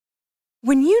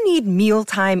When you need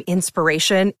mealtime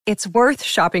inspiration, it's worth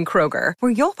shopping Kroger,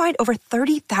 where you'll find over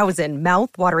 30,000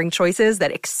 mouth-watering choices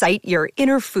that excite your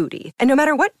inner foodie. And no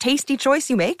matter what tasty choice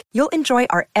you make, you'll enjoy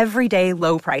our everyday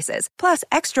low prices, plus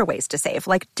extra ways to save,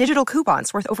 like digital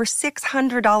coupons worth over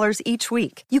 $600 each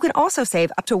week. You can also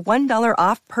save up to $1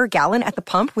 off per gallon at the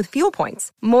pump with fuel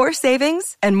points. More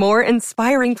savings and more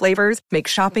inspiring flavors make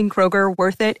shopping Kroger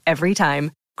worth it every time.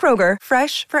 Kroger,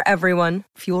 fresh for everyone.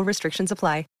 Fuel restrictions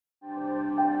apply.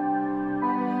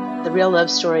 The real love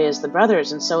story is the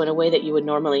brothers, and so in a way that you would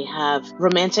normally have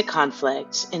romantic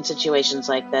conflict in situations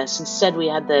like this, instead we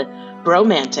had the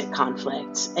bromantic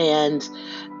conflict, and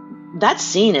that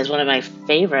scene is one of my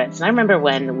favorites. And I remember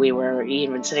when we were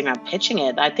even sitting around pitching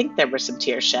it, I think there were some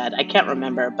tears shed. I can't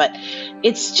remember, but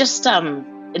it's just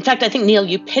in fact, I think, Neil,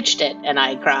 you pitched it and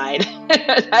I cried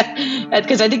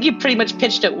because I think you pretty much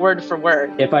pitched it word for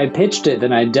word. If I pitched it,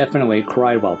 then I definitely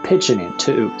cried while pitching it,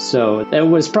 too. So it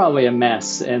was probably a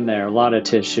mess in there, a lot of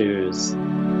tissues.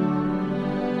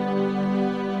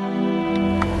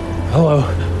 Hello.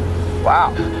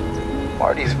 Wow.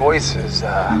 Marty's voice is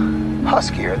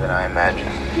huskier than I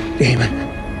imagined. Damon.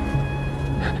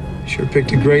 Sure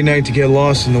picked a great night to get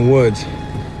lost in the woods.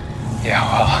 Yeah,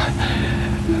 well,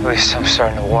 at least I'm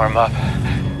starting to warm up.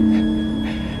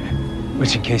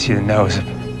 Which, in case you didn't know, is a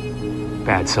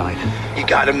bad sign. You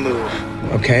gotta move.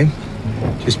 Okay.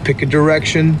 Just pick a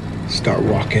direction, start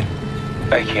walking.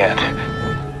 I can't.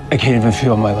 I can't even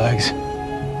feel my legs.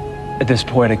 At this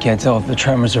point, I can't tell if the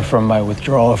tremors are from my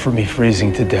withdrawal or from me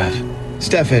freezing to death.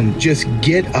 Stefan, just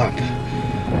get up.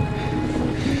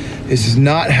 This is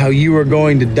not how you are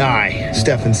going to die,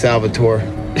 Stefan Salvatore.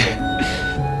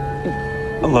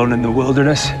 Alone in the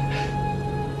wilderness,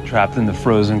 trapped in the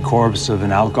frozen corpse of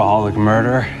an alcoholic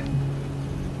murderer.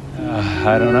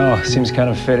 I don't know, seems kind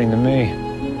of fitting to me.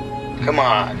 Come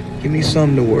on. Give me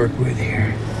something to work with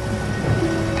here.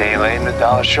 Day late and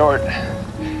 $1 short.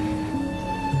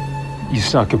 You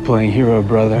suck at playing hero,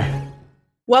 brother.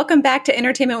 Welcome back to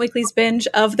Entertainment Weekly's binge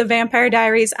of The Vampire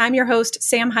Diaries. I'm your host,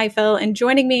 Sam Heifel, and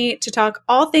joining me to talk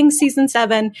all things Season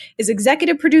 7 is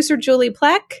executive producer Julie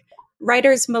Plec,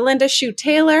 writers Melinda Shue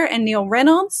Taylor and Neil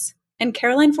Reynolds, and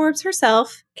Caroline Forbes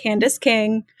herself, Candace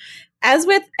King. As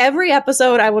with every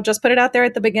episode, I will just put it out there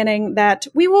at the beginning that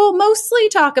we will mostly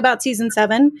talk about Season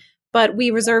 7, but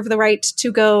we reserve the right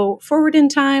to go forward in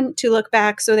time, to look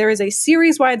back, so there is a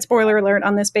series-wide spoiler alert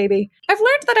on this baby. I've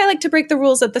learned that I like to break the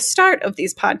rules at the start of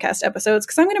these podcast episodes,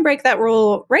 because I'm going to break that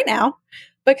rule right now,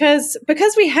 because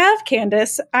we have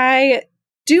Candace, I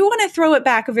do want to throw it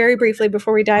back very briefly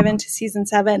before we dive into Season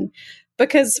 7,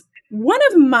 because one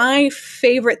of my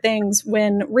favorite things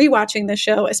when rewatching the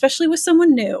show, especially with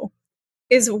someone new,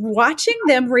 is watching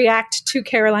them react to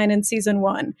Caroline in Season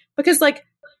 1. Because, like,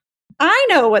 I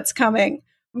know what's coming,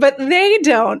 but they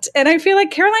don't. And I feel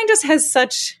like Caroline just has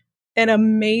such an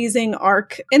amazing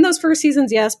arc in those first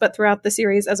seasons, yes, but throughout the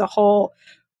series as a whole.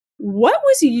 What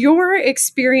was your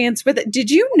experience with it? Did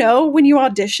you know when you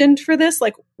auditioned for this,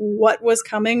 like, what was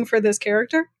coming for this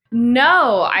character?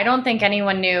 No, I don't think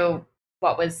anyone knew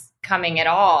what was coming at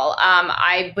all.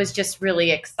 I was just really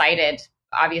excited,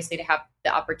 obviously, to have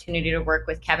the opportunity to work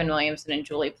with Kevin Williamson and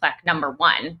Julie Plec, number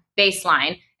one,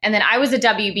 baseline. And then I was a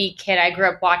WB kid. I grew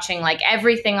up watching like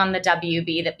everything on the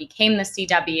WB that became the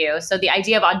CW. So the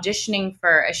idea of auditioning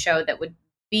for a show that would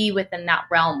be within that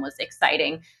realm was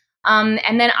exciting.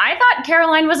 And then I thought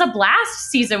Caroline was a blast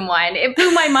season 1. It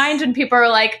blew my mind when people were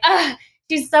like, ugh,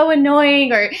 she's so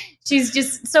annoying or she's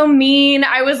just so mean.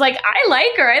 I was like, I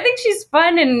like her. I think she's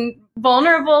fun and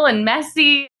vulnerable and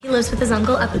messy. He lives with his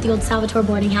uncle up at the old Salvatore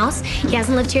boarding house. He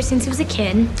hasn't lived here since he was a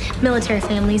kid. Military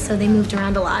family, so they moved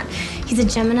around a lot. He's a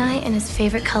Gemini and his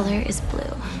favorite color is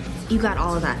blue. You got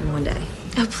all of that in one day.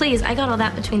 Oh, please, I got all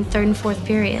that between 3rd and 4th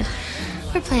period.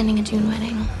 We're planning a June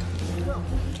wedding.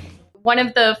 One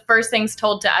of the first things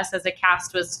told to us as a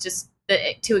cast was just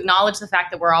to acknowledge the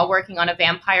fact that we're all working on a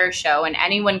vampire show and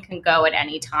anyone can go at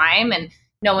any time and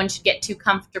no one should get too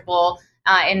comfortable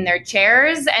in their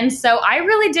chairs. And so I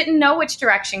really didn't know which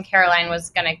direction Caroline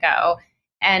was going to go.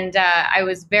 And I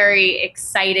was very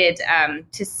excited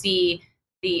to see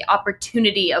the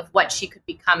opportunity of what she could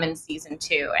become in season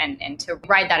 2 and to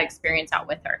ride that experience out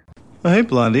with her. Oh, hey,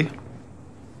 Blondie.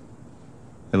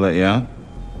 I let you out?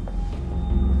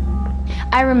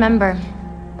 I remember.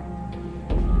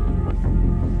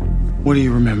 What do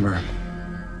you remember?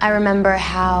 I remember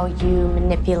how you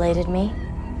manipulated me.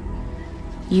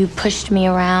 You pushed me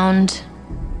around,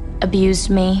 abused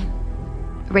me,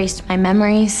 erased my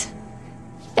memories,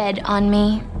 fed on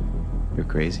me. You're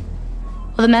crazy.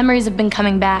 Well, the memories have been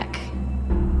coming back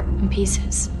in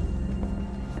pieces.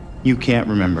 You can't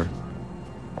remember.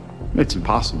 It's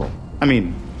impossible. I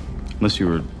mean, unless you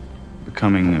were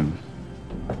becoming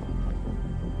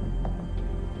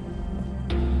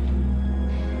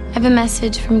I have a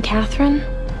message from Catherine.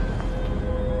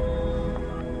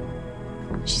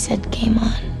 She said, game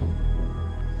on.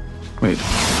 Wait.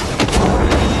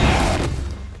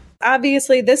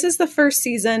 Obviously, this is the first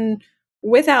season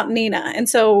without Nina. And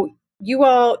so you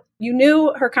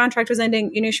knew her contract was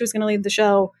ending. You knew she was going to leave the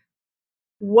show.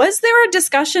 Was there a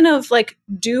discussion of like,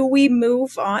 do we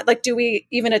move on? Like, do we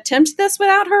even attempt this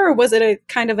without her? Or was it a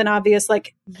kind of an obvious,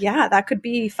 like, yeah, that could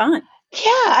be fun?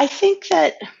 Yeah, I think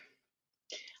that,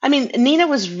 I mean, Nina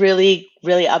was really,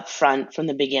 really upfront from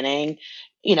the beginning.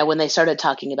 You know, when they started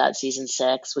talking about season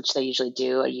 6, which they usually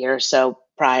do a year or so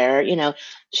prior, you know,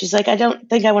 she's like, I don't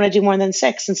think I want to do more than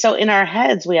 6. And so in our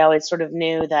heads, we always sort of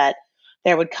knew that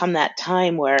there would come that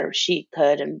time where she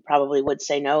could and probably would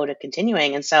say no to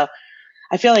continuing. And so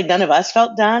I feel like none of us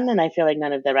felt done, and I feel like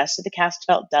none of the rest of the cast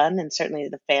felt done, and certainly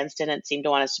the fans didn't seem to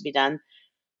want us to be done.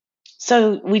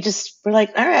 So we just were like,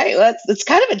 all right, it's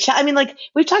kind of a challenge. I mean, like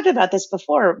we've talked about this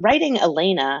before. Writing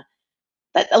Elena,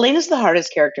 that Elena's the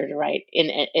hardest character to write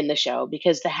in the show,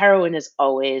 because the heroine is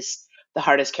always the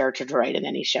hardest character to write in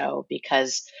any show,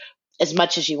 because as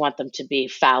much as you want them to be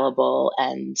fallible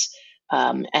and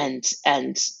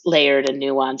layered and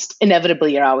nuanced,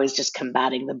 inevitably you're always just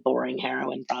combating the boring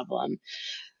heroine problem.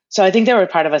 So I think there were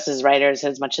part of us as writers,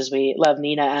 as much as we love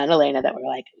Nina and Elena, that were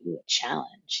like, ooh, a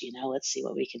challenge, you know, let's see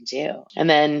what we can do. And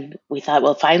then we thought,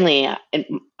 well, finally, and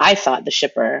I thought the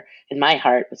shipper in my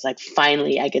heart was like,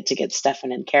 finally, I get to get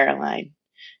Stefan and Caroline.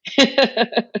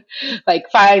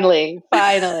 Like, finally.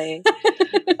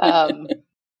 And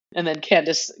then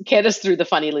Candace threw the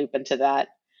funny loop into that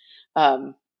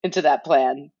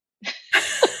plan.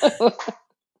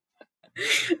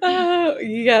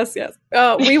 Yes.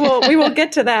 We will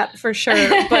get to that for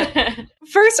sure. But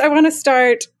first, I want to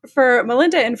start for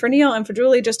Melinda and for Neil and for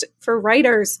Julie, just for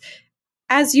writers,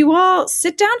 as you all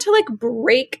sit down to like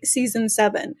break season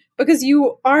 7, because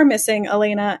you are missing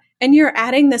Elena and you're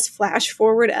adding this flash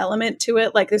forward element to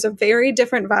it. Like there's a very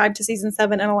different vibe to season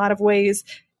 7 in a lot of ways.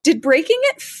 Did breaking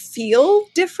it feel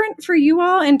different for you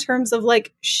all in terms of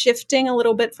like shifting a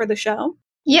little bit for the show?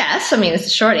 Yes, I mean, it's a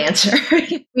short answer.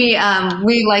 We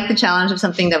like the challenge of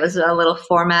something that was a little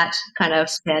format kind of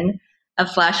spin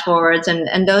of flash forwards,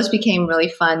 and those became really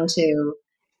fun to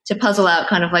puzzle out,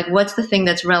 kind of like what's the thing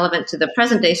that's relevant to the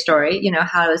present day story. You know,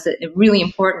 how is it really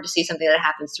important to see something that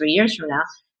happens 3 years from now?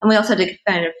 And we also had to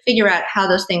kind of figure out how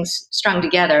those things strung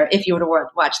together if you were to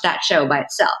watch that show by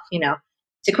itself. You know,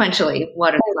 sequentially,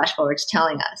 what are the flash forwards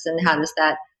telling us, and how does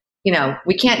that? You know,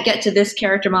 we can't get to this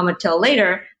character moment till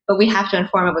later, but we have to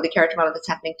inform it with the character moment that's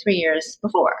happening 3 years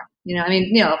before. You know, I mean,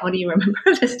 Neil, what do you remember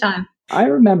this time? I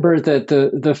remember that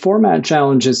the format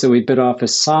challenges that we bit off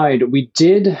aside, we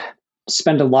did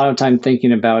spend a lot of time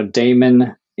thinking about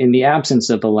Damon in the absence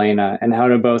of Elena and how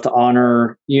to both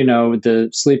honor, you know, the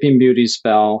Sleeping Beauty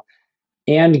spell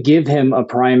and give him a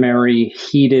primary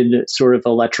heated sort of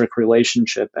electric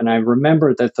relationship. And I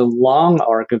remember that the long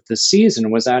arc of the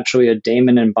season was actually a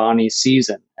Damon and Bonnie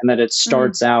season, and that it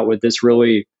starts out with this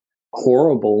really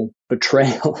horrible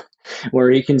betrayal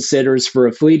where he considers for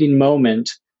a fleeting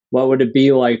moment, what would it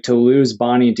be like to lose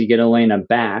Bonnie to get Elena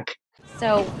back?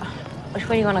 So, which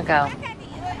way do you want to go?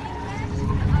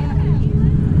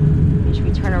 Should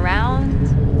we turn around?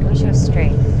 We should go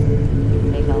straight.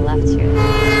 Maybe go left here.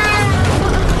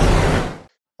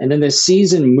 And then the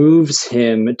season moves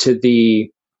him to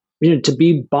the, you know, to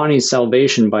be Bonnie's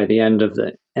salvation by the end of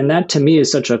it. And that to me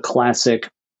is such a classic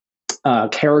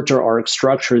character arc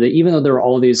structure, that even though there are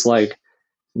all these like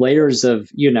layers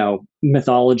of, you know,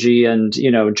 mythology and,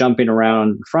 you know, jumping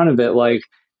around in front of it, like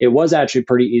it was actually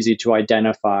pretty easy to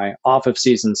identify off of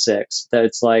season 6 that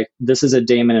it's like, this is a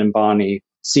Damon and Bonnie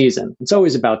season. It's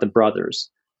always about the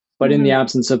brothers. But in the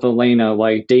absence of Elena,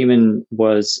 like Damon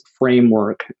was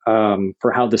framework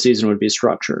for how the season would be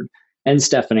structured. And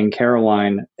Stefan and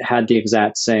Caroline had the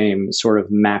exact same sort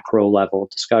of macro level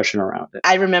discussion around it.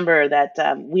 I remember that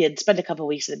we had spent a couple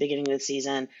weeks at the beginning of the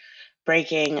season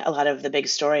breaking a lot of the big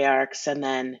story arcs. And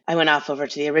then I went off over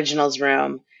to the originals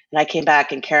room, and I came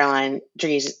back and Caroline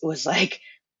Dries was like,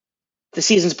 the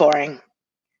season's boring.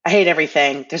 I hate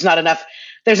everything. There's not enough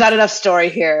story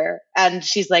here. And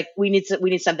she's like, we need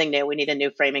something new. We need a new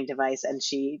framing device. And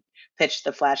she pitched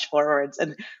the flash forwards,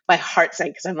 and my heart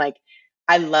sank, because I'm like,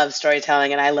 I love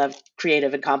storytelling and I love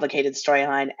creative and complicated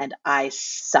storyline, and I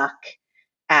suck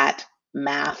at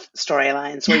math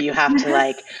storylines where you have to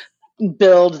like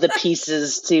build the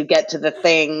pieces to get to the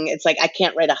thing. It's like I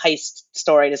can't write a heist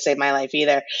story to save my life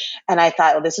either. And I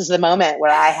thought, well, this is the moment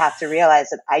where I have to realize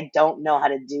that I don't know how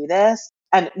to do this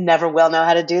and never will know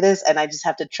how to do this. And I just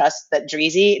have to trust that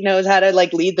Dreezy knows how to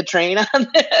like lead the train on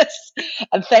this.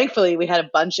 And thankfully we had a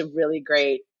bunch of really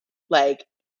great like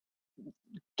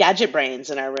gadget brains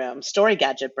in our room, story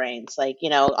gadget brains. Like, you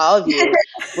know, all of you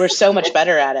were so much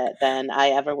better at it than I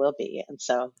ever will be. And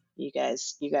so you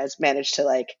guys managed to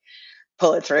like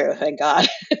pull it through. Thank God.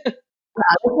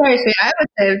 Wow, that's very sweet. I would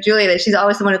say of Julie that she's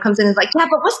always the one who comes in and is like, yeah,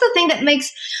 but what's the thing that makes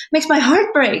my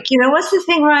heart break? You know, what's the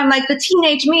thing where I'm like the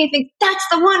teenage me think that's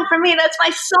the one for me, that's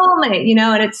my soulmate, you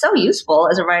know, and it's so useful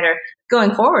as a writer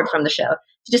going forward from the show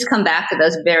to just come back to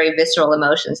those very visceral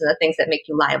emotions and the things that make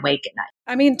you lie awake at night.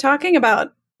 I mean, talking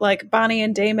about like Bonnie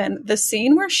and Damon, the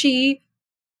scene where she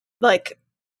like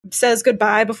says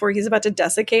goodbye before he's about to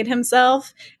desiccate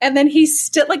himself. And then he's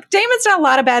still like, Damon's done a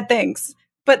lot of bad things,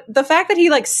 but the fact that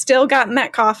he like still got in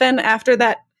that coffin after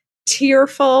that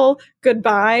tearful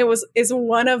goodbye is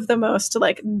one of the most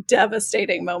like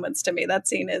devastating moments to me. That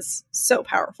scene is so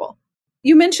powerful.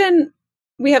 You mentioned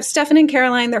we have Stefan and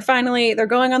Caroline. They're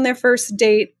going on their first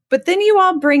date, but then you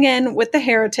all bring in with the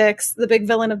heretics, the big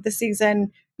villain of the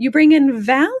season, you bring in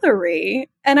Valerie,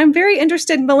 and I'm very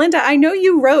interested. Melinda, I know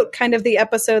you wrote kind of the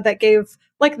episode that gave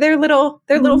like their little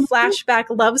flashback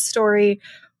love story.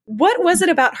 What was it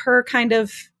about her kind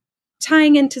of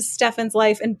tying into Stefan's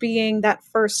life and being that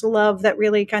first love that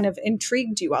really kind of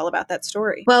intrigued you all about that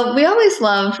story? Well, we always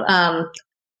love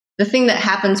the thing that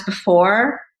happens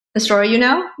before the story, you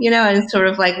know, and it's sort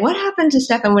of like, what happened to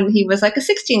Stefan when he was like a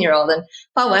 16-year-old? And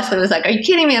Paul Wesley was like, are you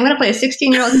kidding me? I'm going to play a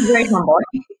 16-year-old. He's very humble.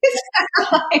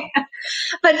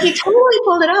 But he totally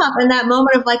pulled it off in that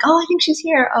moment of like, oh, I think she's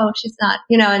here. Oh, she's not,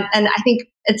 you know, and I think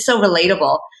it's so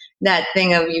relatable, that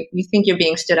thing of you think you're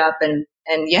being stood up and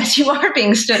yes, you are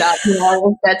being stood up, you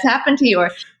know, that's happened to you,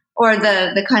 or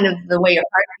the kind of the way your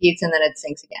heart beats and then it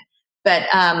sinks again. But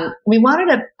we wanted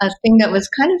a thing that was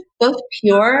kind of both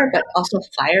pure but also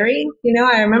fiery. You know,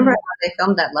 I remember how they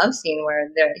filmed that love scene where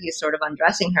he's sort of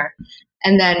undressing her.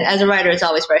 And then as a writer, it's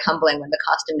always very humbling when the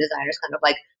costume designer's kind of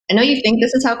like, I know you think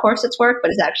this is how corsets work,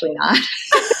 but it's actually not.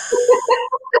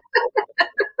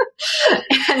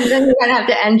 And then you kind of have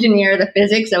to engineer the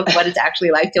physics of what it's actually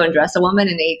like to undress a woman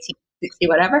in 1860,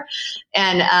 whatever.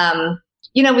 And,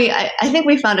 you know, I think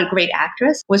we found a great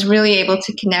actress, was really able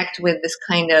to connect with this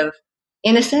kind of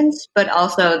innocence, but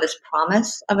also this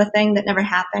promise of a thing that never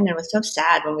happened. And it was so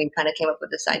sad when we kind of came up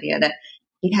with this idea that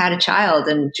he'd had a child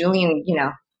and Julian, you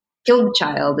know, killed the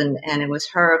child, and it was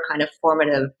her kind of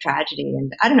formative tragedy.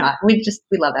 And I don't know, we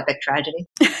love epic tragedy.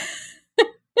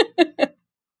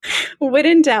 When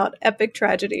in doubt, epic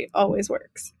tragedy always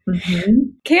works.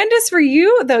 Mm-hmm. Candace, for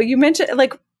you though, you mentioned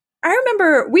like, I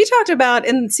remember we talked about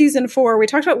in season 4, we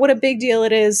talked about what a big deal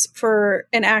it is for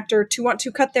an actor to want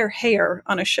to cut their hair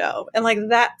on a show. And like,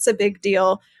 that's a big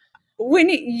deal. When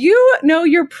you know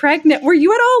you're pregnant, were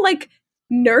you at all like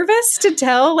nervous to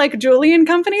tell like Julie and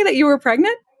company that you were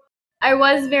pregnant? I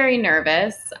was very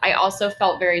nervous. I also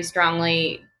felt very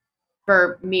strongly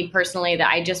for me personally that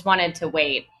I just wanted to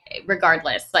wait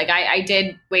regardless. Like I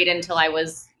did wait until I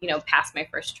was, you know, past my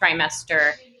first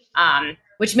trimester,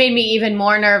 which made me even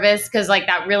more nervous because like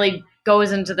that really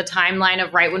goes into the timeline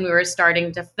of right when we were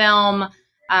starting to film.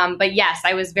 But yes,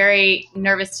 I was very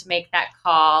nervous to make that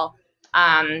call,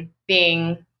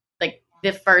 being like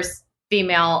the first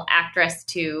female actress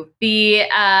to be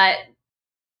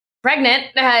pregnant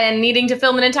and needing to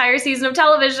film an entire season of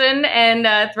television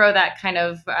and throw that kind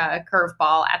of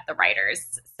curveball at the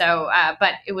writers. So,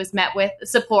 but it was met with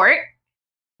support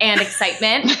and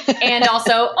excitement and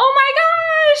also, oh my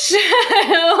gosh, okay,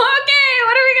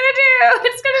 what are we going to do?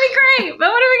 It's going to be great, but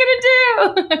what are we going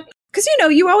to do? Because, you know,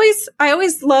 I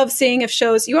always love seeing if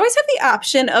shows, you always have the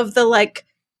option of the like,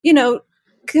 you know,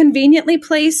 conveniently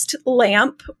placed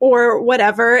lamp or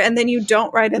whatever, and then you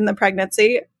don't write in the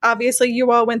pregnancy. Obviously,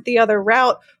 you all went the other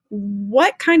route.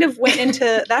 What kind of went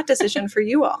into that decision for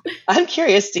you all? I'm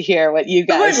curious to hear what you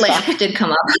guys thought. The word lamp did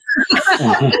come up.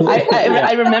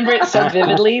 I remember it so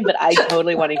vividly, but I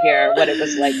totally want to hear what it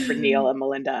was like for Neil and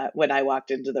Melinda when I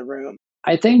walked into the room.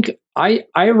 I think I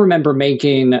remember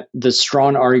making the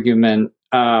strong argument.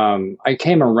 I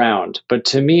came around, but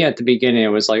to me at the beginning, it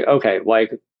was like, okay,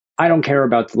 like, I don't care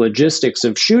about the logistics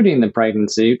of shooting the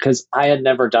pregnancy because I had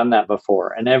never done that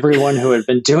before. And everyone who had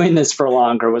been doing this for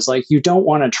longer was like, you don't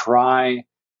want to try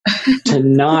to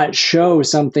not show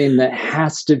something that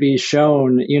has to be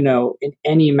shown, in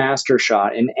any master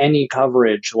shot, in any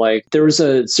coverage. Like, there was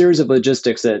a series of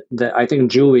logistics that I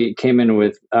think Julie came in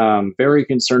with, very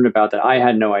concerned about, that I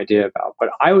had no idea about. But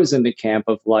I was in the camp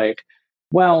of like,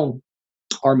 well,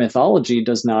 our mythology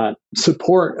does not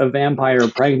support a vampire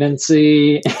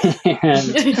pregnancy.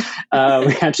 And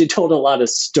we actually told a lot of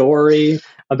story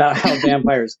about how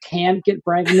vampires can't get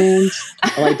pregnant.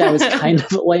 Like, that was kind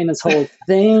of Elena's whole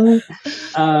thing,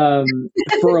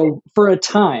 for a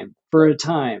time.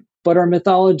 But our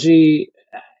mythology,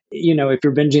 if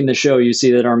you're binging the show, you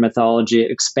see that our mythology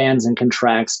expands and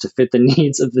contracts to fit the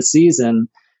needs of the season.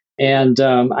 And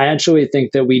I actually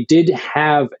think that we did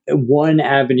have one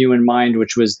avenue in mind,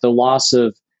 which was the loss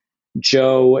of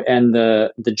Joe and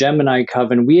the Gemini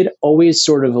Coven. We had always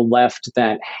sort of left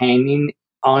that hanging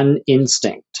on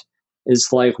instinct. Is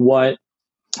like, what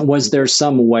was there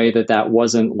some way that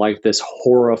wasn't like this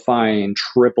horrifying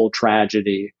triple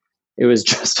tragedy? It was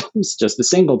just a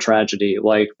single tragedy,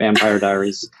 like Vampire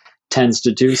Diaries tends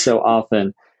to do so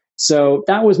often. So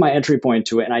that was my entry point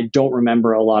to it. And I don't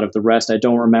remember a lot of the rest. I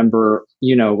don't remember,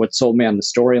 what sold me on the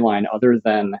storyline, other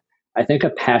than, I think,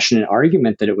 a passionate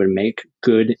argument that it would make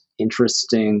good,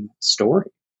 interesting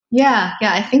story. Yeah.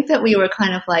 I think that we were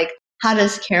kind of like, how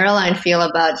does Caroline feel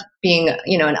about being,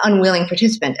 an unwilling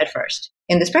participant at first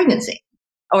in this pregnancy?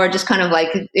 Or just kind of like,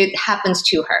 it happens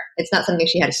to her. It's not something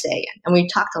she had a say in. And we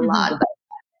talked a lot about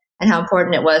that and how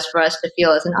important it was for us to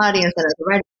feel as an audience and as a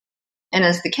writer and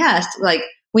as the cast, like,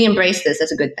 we embrace this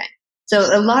as a good thing.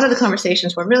 So a lot of the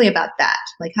conversations were really about that.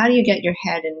 Like, how do you get your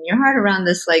head and your heart around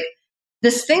this? Like,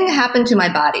 this thing happened to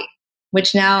my body,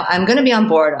 which now I'm going to be on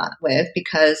board with,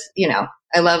 because,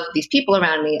 I love these people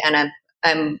around me, and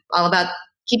I'm all about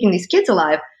keeping these kids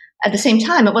alive. At the same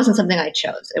time, it wasn't something I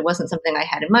chose. It wasn't something I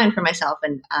had in mind for myself.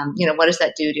 And, what does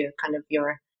that do to kind of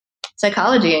your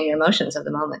psychology and your emotions of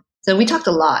the moment? So we talked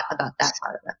a lot about that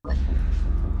part of it.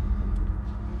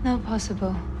 Not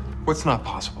possible. What's not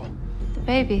possible? The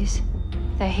babies.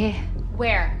 They're here.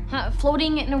 Where?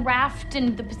 Floating in a raft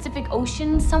in the Pacific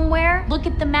Ocean somewhere? Look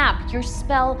at the map. Your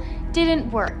spell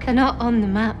didn't work. They're not on the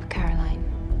map, Caroline.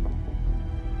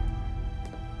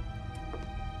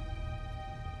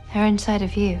 They're inside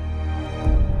of you.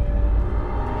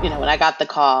 When I got the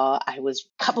call, I was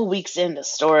a couple weeks into the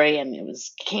story, and it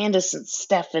was Candace and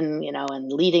Stefan,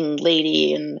 and leading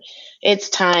lady, and it's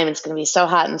time. It's going to be so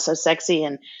hot and so sexy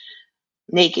and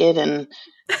naked. And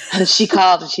she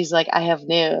called, and she's like, I have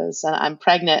news. I'm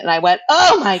pregnant. And I went,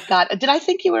 oh my God. Did I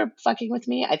think you were fucking with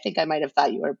me? I think I might have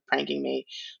thought you were pranking me.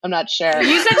 I'm not sure.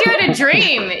 You said you had a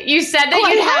dream. You said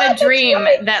that you had a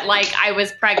dream that, like, I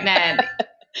was pregnant.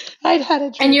 I'd had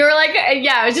a dream. And you were like,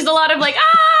 yeah, it was just a lot of like,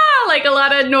 like a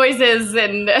lot of noises,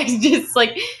 and just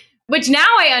like, which now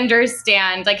I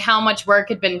understand, like, how much work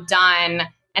had been done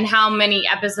and how many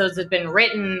episodes had been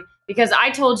written, because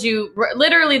I told you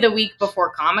literally the week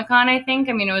before Comic-Con, I think.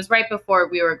 I mean, it was right before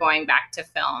we were going back to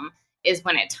film is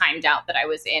when it timed out that I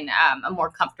was in a more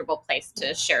comfortable place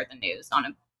to share the news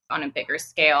on a bigger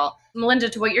scale. Melinda,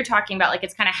 to what you're talking about, like,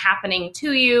 it's kind of happening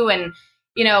to you. And,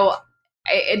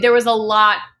 there was a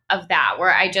lot of that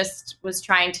where I just was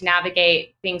trying to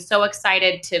navigate being so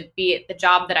excited to be at the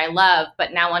job that I love,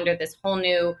 but now under this whole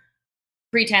new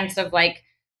pretense of like,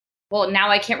 well, now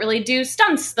I can't really do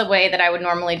stunts the way that I would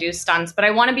normally do stunts, but I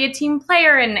want to be a team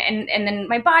player. And then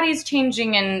my body's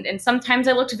changing. And sometimes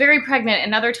I looked very pregnant,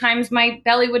 and other times my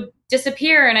belly would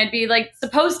disappear and I'd be like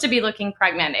supposed to be looking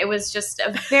pregnant. It was just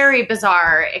a very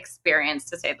bizarre experience,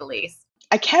 to say the least.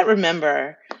 I can't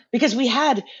remember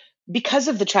because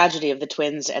of the tragedy of the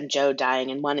twins and Joe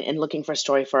dying and looking for a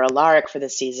story for Alaric for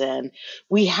this season,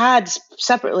 we had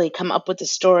separately come up with the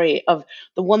story of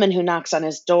the woman who knocks on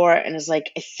his door and is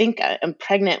like, I think I'm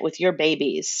pregnant with your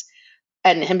babies.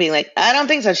 And him being like, I don't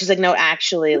think so. She's like, no,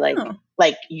 actually,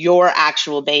 like your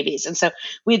actual babies. And so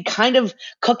we'd kind of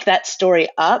cooked that story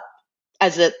up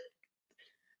as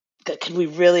could we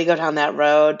really go down that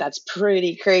road? That's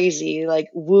pretty crazy. Like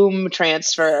womb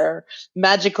transfer,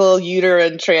 magical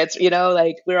uterine transfer,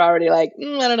 like we're already like, I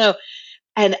don't know.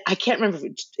 And I can't remember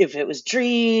if it was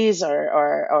Dries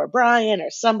or Brian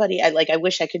or somebody. I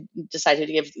wish I could decide who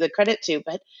to give the credit to,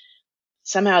 but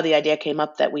somehow the idea came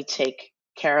up that we take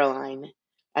Caroline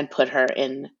and put her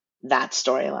in that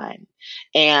storyline.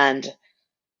 And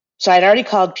so I'd already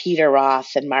called Peter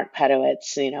Roth and Mark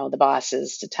Pedowitz, the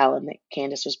bosses, to tell him that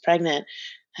Candace was pregnant.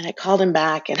 And I called him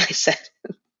back and I said,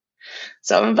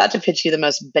 so I'm about to pitch you the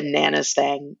most bananas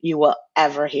thing you will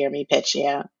ever hear me pitch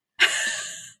you.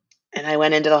 And I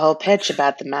went into the whole pitch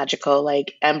about the magical,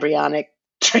 embryonic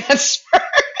transfer.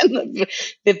 and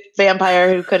the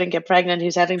vampire who couldn't get pregnant,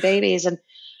 who's having babies. And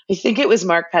I think it was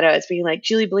Mark Pettowitz being like,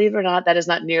 Julie, believe it or not, that is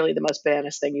not nearly the most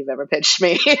bananas thing you've ever pitched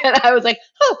me. And I was like,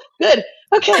 oh, good.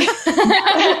 Okay.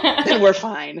 Then we're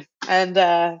fine. And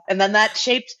then that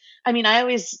shaped, I mean, I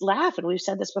always laugh, and we've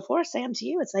said this before, Sam, to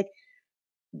you. It's like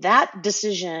that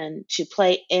decision to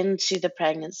play into the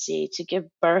pregnancy, to give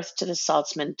birth to the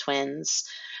Saltzman twins,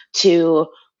 to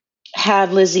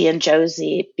have Lizzie and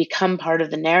Josie become part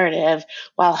of the narrative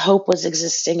while Hope was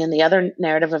existing in the other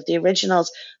narrative of the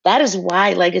originals. That is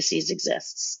why Legacies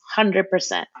exists,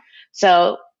 100%.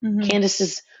 So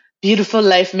Candace's beautiful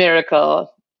life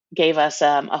miracle gave us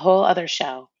a whole other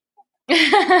show.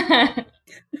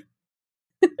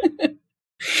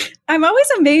 I'm always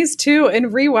amazed too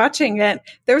in rewatching it.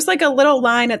 There was like a little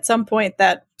line at some point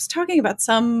that was talking about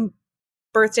some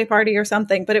birthday party or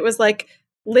something, but it was like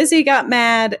Lizzie got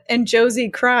mad and Josie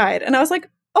cried. And I was like,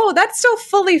 oh, that still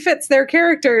fully fits their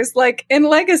characters, like in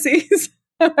Legacies,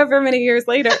 however many years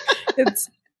later. It's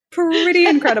pretty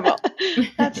incredible.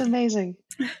 That's amazing.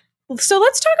 So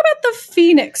let's talk about the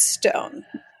Phoenix Stone.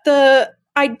 The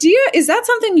idea, is that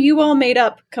something you all made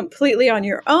up completely on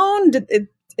your own?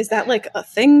 Is that like a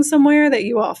thing somewhere that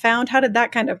you all found? How did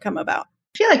that kind of come about?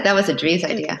 I feel like that was Adri's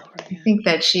idea. I think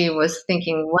that she was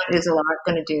thinking, what is Alaric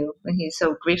going to do when he's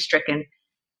so grief-stricken?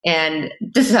 And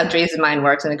this is how Dre's mind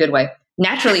works in a good way.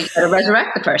 Naturally, you got to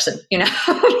resurrect the person. You know,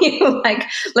 you like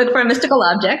look for a mystical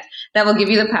object that will give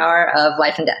you the power of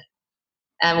life and death,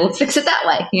 and we'll fix it that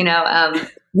way. You know,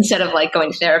 instead of like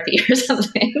going to therapy or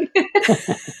something.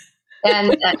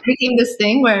 And it became this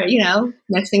thing where, you know,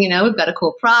 next thing you know, we've got a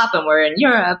cool prop, and we're in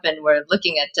Europe, and we're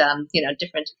looking at you know,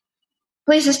 different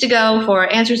places to go for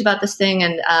answers about this thing.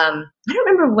 And I don't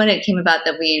remember when it came about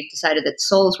that we decided that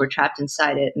souls were trapped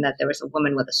inside it, and that there was a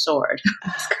woman with a sword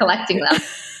collecting them,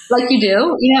 like you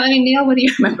do. You know, I mean, Neil, what do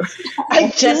you remember?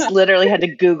 I just literally had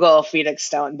to Google Phoenix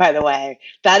Stone, by the way.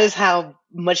 That is how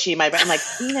mushy my brain. I'm like,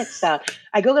 Phoenix Stone.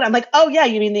 I Googled it. I'm like, oh yeah,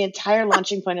 you mean the entire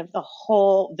launching point of the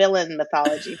whole villain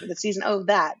mythology for the season? Oh,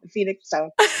 that Phoenix Stone.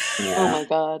 Yeah. Oh my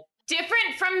God.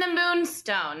 Different from the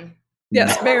Moonstone.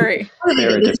 Yes, very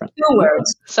different. 2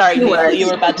 words. Sorry, Neil, you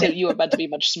were about to be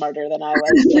much smarter than I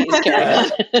was. Please carry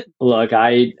on. Look,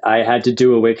 I had to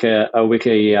do a wiki. It's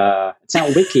not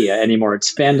Wikia anymore.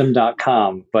 It's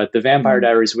fandom.com. But the Vampire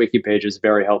Diaries wiki page is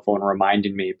very helpful in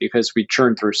reminding me, because we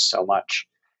churned through so much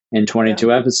in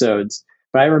 22 episodes.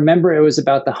 But I remember it was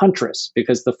about the Huntress,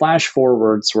 because the flash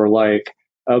forwards were like,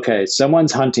 okay,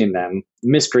 someone's hunting them,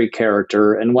 mystery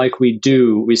character, and like we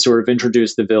do, we sort of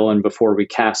introduce the villain before we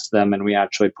cast them, and we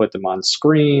actually put them on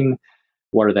screen.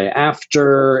 What are they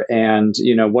after? And,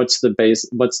 you know, what's the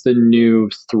new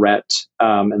threat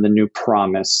and the new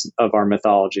promise of our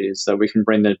mythologies, that we can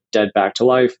bring the dead back to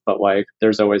life, but like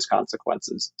there's always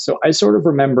consequences. So I sort of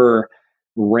remember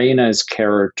Reyna's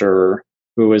character,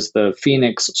 who was the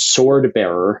Phoenix sword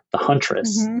bearer, the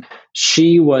Huntress.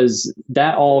 She was,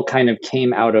 that all kind of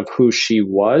came out of who she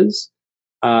was.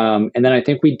 And then I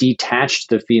think we detached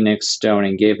the Phoenix Stone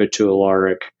and gave it to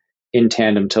Alaric in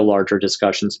tandem to larger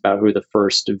discussions about who the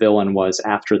first villain was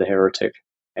after the Heretic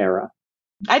era.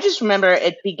 I just remember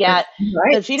it begat,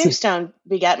 the Phoenix Stone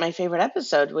begat my favorite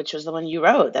episode, which was the one you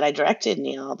wrote that I directed,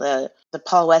 Neil, the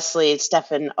Paul Wesley,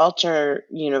 Stefan Alter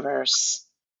universe.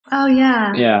 Oh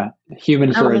yeah, yeah,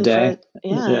 Human for a Day.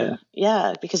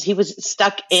 Yeah, because he was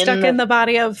stuck in the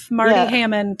body of Marty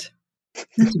Hammond.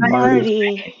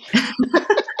 Marty.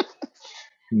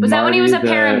 Was that when he was a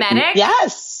paramedic?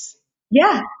 Yes.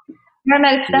 Yeah.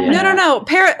 Paramedic Stefan. No.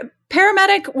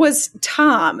 Paramedic was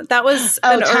Tom. That was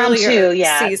an Tom earlier too.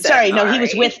 Yeah. season. Sorry, no,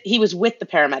 he was with the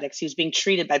paramedics. He was being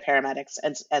treated by paramedics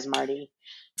as Marty.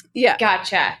 Yeah.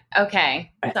 Gotcha.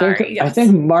 Okay. I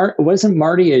think wasn't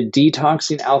Marty a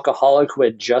detoxing alcoholic who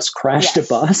had just crashed a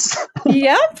bus?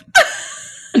 Yep.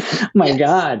 My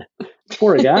God.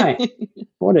 Poor guy.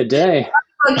 What a day.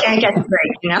 Okay, get the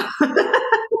break, you know?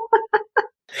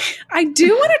 I do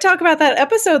want to talk about that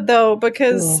episode though,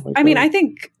 because I mean, I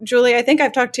think, Julie,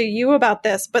 I've talked to you about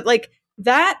this, but like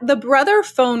the brother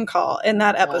phone call in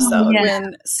that episode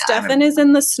when Stefan is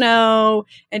in the snow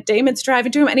and Damon's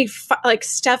driving to him, and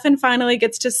Stefan finally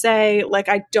gets to say, like,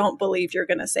 I don't believe you're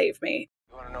going to save me.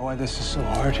 You want to know why this is so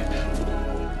hard?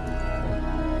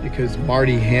 Because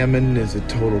Marty Hammond is a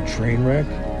total train wreck?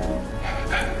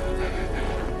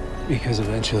 Because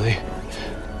eventually,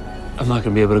 I'm not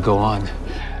going to be able to go on.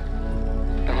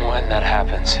 And when that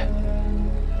happens,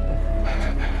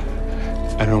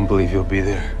 I don't believe you'll be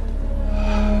there.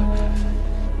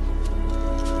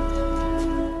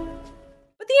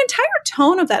 But the entire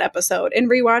tone of that episode, in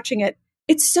rewatching it,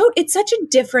 it's such a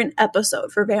different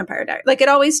episode for Vampire Diaries. Like, it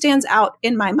always stands out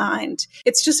in my mind.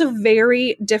 It's just a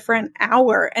very different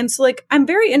hour. And so, like, I'm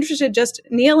very interested, just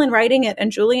Neil in writing it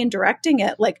and Julie in directing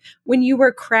it. Like, when you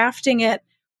were crafting it,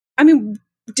 I mean,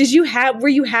 were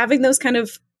you having those kind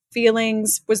of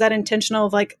feelings? Was that intentional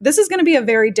of like, this is going to be a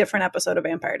very different episode of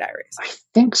Vampire Diaries? I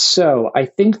think so. I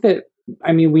think that,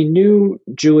 I mean, we knew,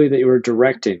 Julie, that you were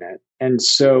directing it. And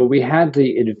so we had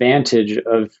the advantage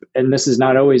of, and this is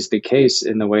not always the case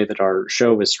in the way that our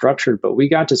show was structured, but we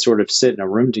got to sort of sit in a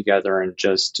room together and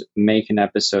just make an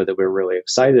episode that we were really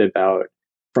excited about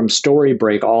from story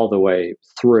break all the way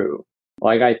through.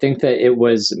 Like, I think that it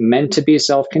was meant to be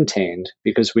self-contained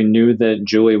because we knew that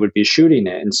Julie would be shooting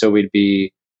it. And so we'd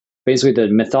be, basically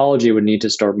the mythology would need to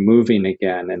start moving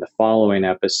again in the following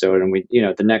episode. And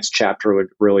the next chapter would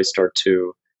really start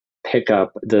to pick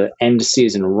up the end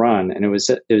season run. And it was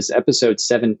episode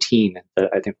 17 that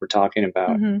I think we're talking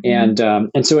about. Mm-hmm.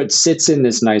 And so it sits in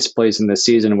this nice place in the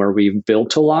season where we've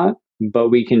built a lot, but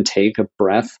we can take a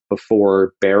breath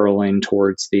before barreling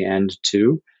towards the end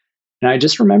too. And I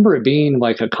just remember it being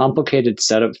like a complicated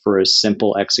setup for a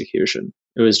simple execution.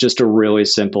 It was just a really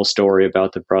simple story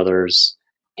about the brothers'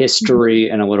 history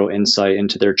and a little insight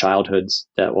into their childhoods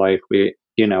that like we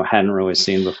hadn't really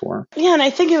seen before. Yeah, and I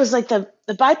think it was like the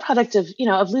byproduct of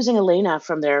of losing Elena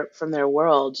from their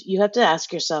world. You have to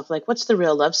ask yourself, like, what's the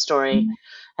real love story? Mm-hmm.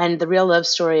 And the real love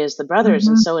story is the brothers.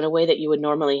 Mm-hmm. And so in a way that you would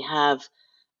normally have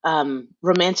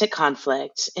romantic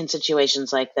conflict in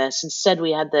situations like this, instead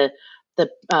we had the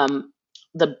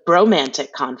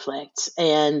bromantic conflict.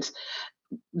 And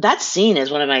that scene is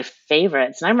one of my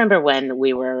favorites. And I remember when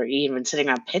we were even sitting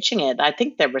around pitching it, I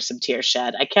think there were some tears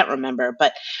shed. I can't remember,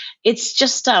 but it's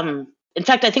just, in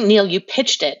fact, I think, Neil, you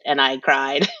pitched it and I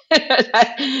cried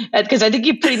because I think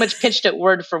you pretty much pitched it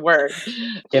word for word.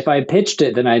 If I pitched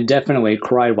it, then I definitely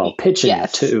cried while pitching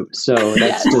it too. So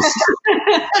that's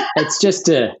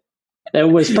it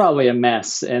was probably a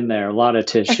mess in there, a lot of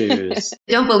tissues.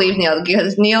 Don't believe Neil,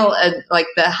 because Neil, like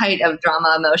the height of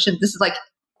drama emotion, this is like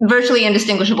virtually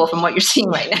indistinguishable from what you're seeing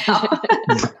right now.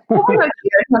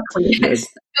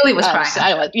 Julie was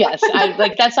crying. Yes,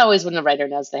 that's always when the writer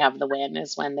knows they have the win,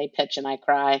 is when they pitch and I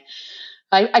cry.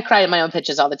 I cry at my own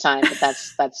pitches all the time, but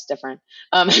that's different.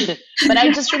 But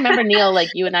I just remember, Neil, like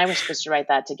you and I were supposed to write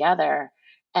that together,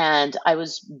 and I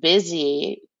was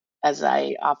busy, as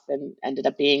I often ended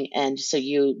up being, and so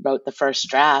you wrote the first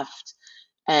draft.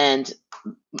 And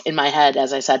in my head,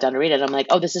 as I sat down to read it, I'm like,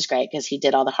 oh, this is great because he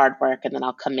did all the hard work, and then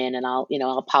I'll come in and I'll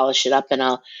polish it up and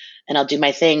I'll do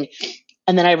my thing.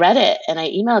 And then I read it and I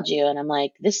emailed you and I'm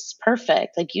like, this is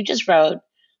perfect. Like, you just wrote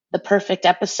the perfect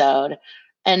episode,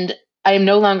 and I am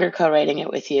no longer co-writing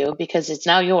it with you because it's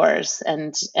now yours.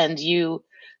 And you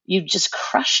just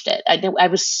crushed it. I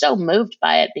was so moved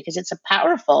by it because it was a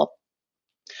powerful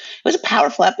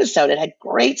episode. It had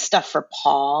great stuff for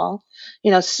Paul,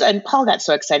 and Paul got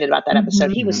so excited about that episode.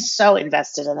 Mm-hmm. He was so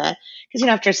invested in it because,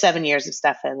 after 7 years of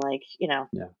Stefan, I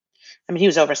mean, he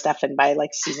was over Stefan by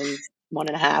like season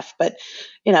 1.5, but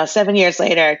 7 years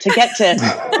later to get to,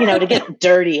 to get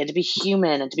dirty and to be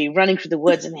human and to be running through the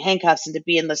woods in handcuffs and to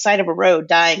be in the side of a road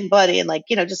dying bloody and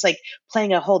just like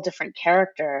playing a whole different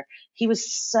character. He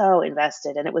was so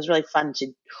invested, and it was really fun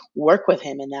to work with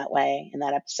him in that way in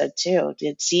that episode too,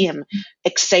 to see him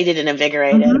excited and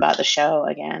invigorated about the show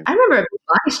again. I remember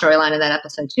Bonnie's storyline in that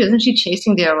episode too. Isn't she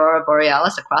chasing the Aurora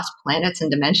Borealis across planets and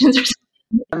dimensions or something?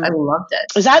 I loved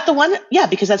it. Is that the one? Yeah,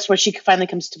 because that's where she finally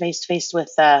comes to face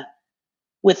with the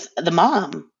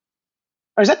mom.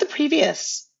 Or is that the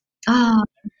previous?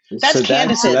 That's so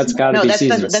Candace's. So that's got to be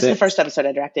season 6. That's the first episode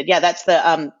I directed. Yeah, that's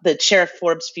the Sheriff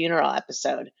Forbes funeral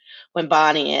episode when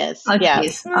Bonnie is. Oh, yeah.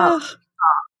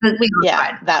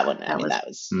 Yeah, that one.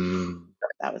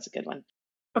 That was a good one.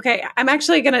 Okay, I'm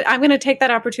gonna take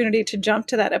that opportunity to jump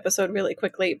to that episode really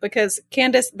quickly because,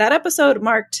 Candace, that episode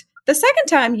marked the second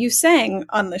time you sang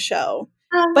on the show,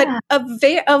 but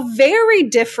a very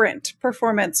different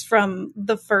performance from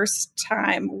the first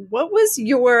time. What was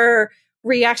your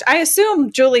reaction? I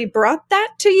assume Julie brought that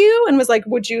to you and was like,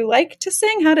 would you like to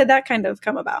sing? How did that kind of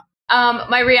come about?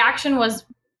 My reaction was,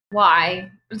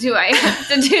 why do I have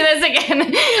to do this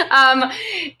again?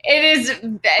 It is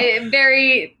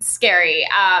very scary.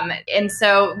 And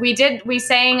so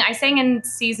I sang in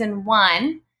season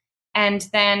 1. And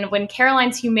then when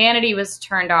Caroline's Humanity was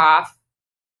turned off,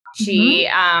 she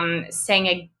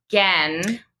sang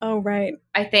again. Oh, right.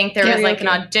 I think there was like an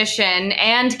audition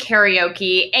and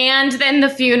karaoke and then the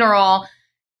funeral.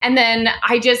 And then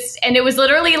and it was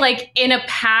literally like in a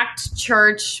packed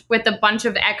church with a bunch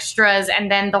of extras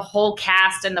and then the whole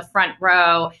cast in the front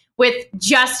row with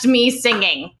just me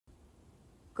singing.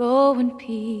 Go in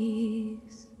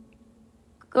peace.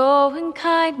 Go in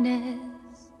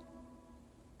kindness.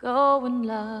 Go in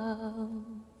love.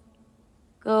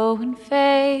 Go in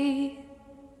faith.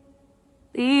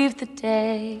 Leave the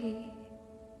day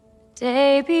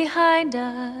behind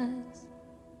us.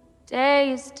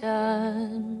 Day is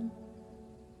done.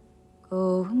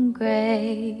 Go in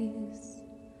grace.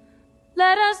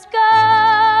 Let us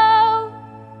go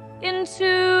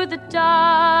into the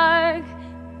dark,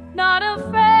 not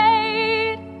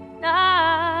afraid,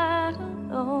 not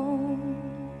alone.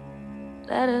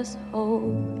 Let us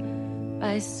hope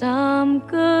by some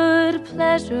good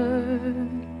pleasure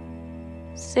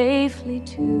safely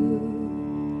to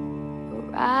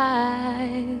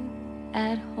arrive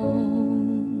at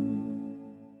home.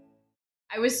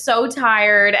 I was so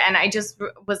tired, and I just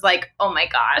was like, "Oh my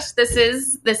gosh, this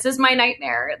is my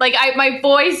nightmare." Like my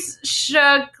voice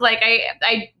shook. Like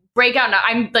I break out.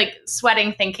 I'm like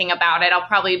sweating thinking about it. I'll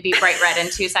probably be bright red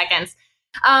in 2 seconds.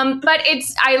 But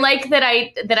I like that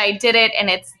I did it, and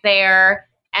it's there.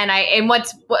 And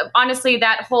honestly,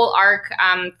 that whole arc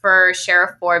for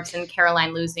Sheriff Forbes and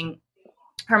Caroline losing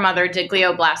her mother to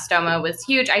glioblastoma was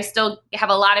huge. I still have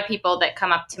a lot of people that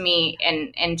come up to me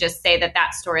and just say that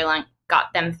storyline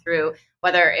got them through,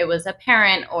 whether it was a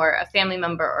parent or a family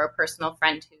member or a personal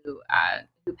friend who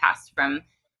passed from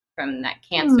that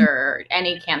cancer or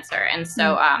any cancer. And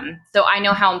so I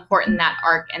know how important that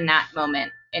arc and that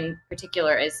moment in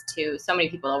particular is to so many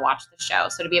people who watch the show.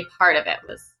 So to be a part of it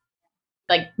was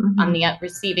like on the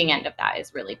receiving end of that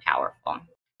is really powerful.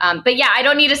 But yeah, I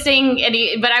don't need to sing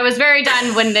any, but I was very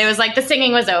done when it was like the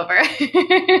singing was over.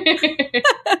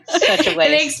 Such a waste.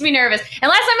 It makes me nervous.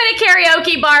 Unless I'm in a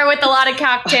karaoke bar with a lot of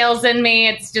cocktails in me,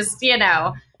 it's just,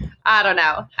 I don't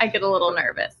know. I get a little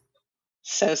nervous.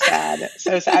 So sad.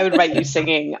 So sad. I would write you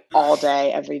singing all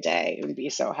day, every day, and be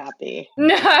so happy.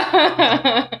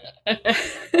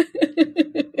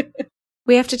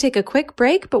 We have to take a quick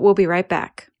break, but we'll be right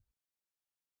back.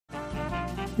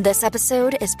 This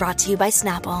episode is brought to you by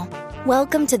Snapple.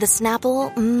 Welcome to the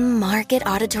Snapple Market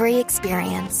Auditory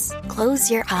Experience.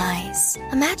 Close your eyes.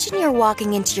 Imagine you're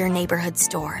walking into your neighborhood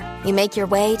store. You make your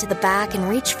way to the back and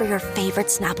reach for your favorite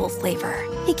Snapple flavor.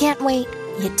 You can't wait.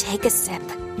 You take a sip.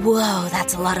 Whoa,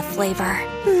 that's a lot of flavor.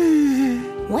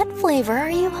 What flavor are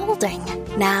you holding?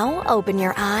 Now open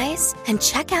your eyes and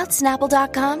check out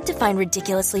Snapple.com to find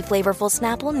ridiculously flavorful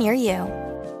Snapple near you.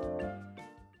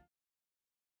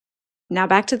 Now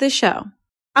back to the show.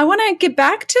 I want to get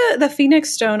back to the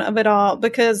Phoenix Stone of it all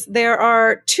because there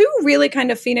are two really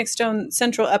kind of Phoenix Stone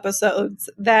central episodes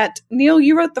that, Neil,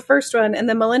 you wrote the first one, and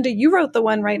then Melinda, you wrote the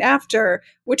one right after,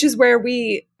 which is where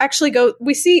we actually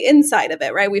we see inside of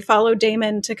it, right? We follow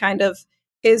Damon to kind of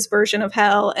his version of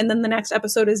hell, and then the next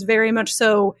episode is very much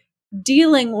so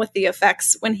dealing with the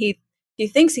effects when he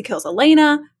thinks he kills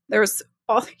Elena.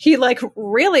 He like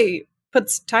really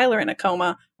puts Tyler in a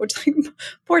coma, which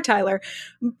poor Tyler.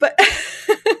 But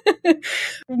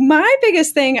my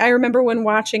biggest thing I remember when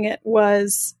watching it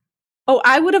was,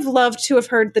 I would have loved to have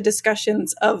heard the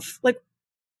discussions of like,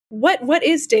 what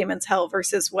is Damon's hell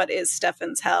versus what is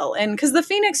Stefan's hell? And because the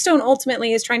Phoenix Stone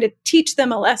ultimately is trying to teach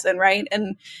them a lesson, right?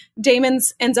 And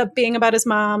Damon's ends up being about his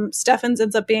mom, Stefan's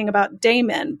ends up being about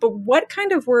Damon. But what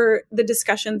kind of were the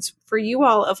discussions for you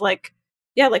all of like,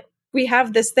 yeah, like, we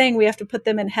have this thing, we have to put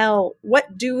them in hell.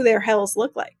 What do their hells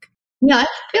look like? Yeah, I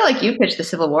feel like you pitched the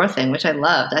Civil War thing, which I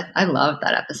loved. I loved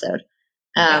that episode.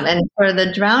 And for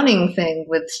the drowning thing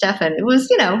with Stefan, it was,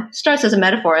 starts as a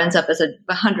metaphor, ends up as a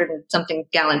 100-something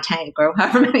gallon tank or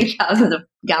however many thousands of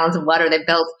gallons of water they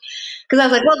built. Because I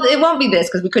was like, well, it won't be this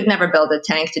because we could never build a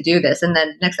tank to do this. And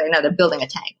then next thing you know, they're building a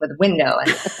tank with a window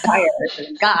and tires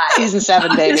and guys. Season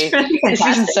 7, baby.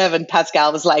 Season 7,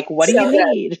 Pascal was like, what do you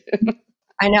need?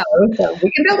 I know. So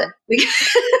we can build it.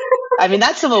 I mean,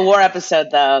 that Civil War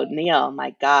episode, though, Neil,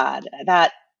 my God,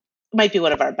 that might be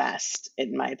one of our best,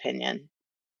 in my opinion.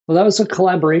 Well, that was a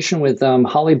collaboration with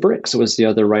Holly Bricks was the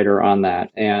other writer on that.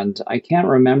 And I can't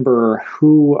remember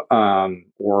who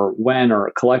or when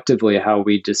or collectively how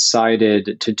we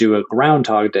decided to do a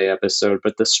Groundhog Day episode,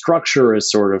 but the structure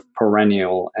is sort of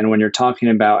perennial. And when you're talking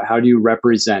about how do you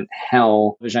represent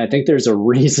hell, which I think there's a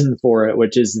reason for it,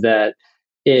 which is that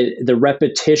the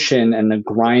repetition and the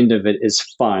grind of it is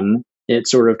fun. It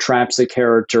sort of traps the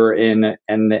character in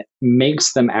and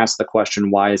makes them ask the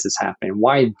question, why is this happening?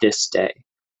 Why this day?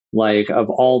 Like, of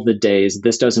all the days,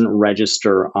 this doesn't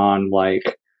register on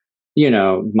like,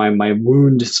 my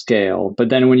wound scale. But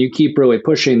then when you keep really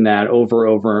pushing that over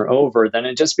and over, then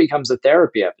it just becomes a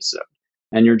therapy episode.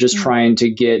 And you're just trying to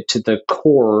get to the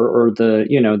core or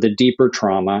the deeper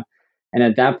trauma. And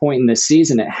at that point in the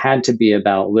season, it had to be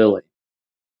about Lily.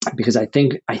 because I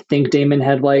think Damon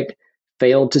had like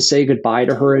failed to say goodbye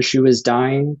to her as she was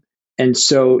dying. And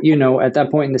so, at that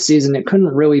point in the season, it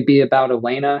couldn't really be about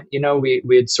Elena.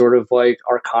 We had sort of like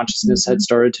our consciousness had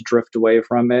started to drift away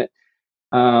from it.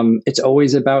 It's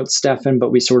always about Stefan,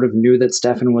 but we sort of knew that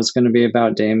Stefan was going to be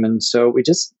about Damon. So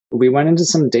we went into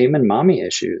some Damon mommy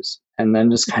issues and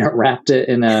then just kind of wrapped it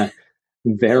in a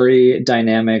very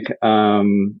dynamic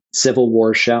Civil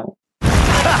War shell.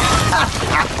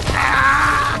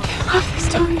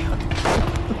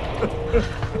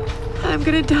 I'm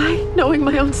gonna die knowing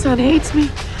my own son hates me.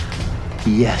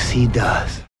 Yes, he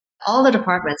does. All the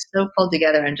departments so pulled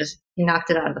together and just knocked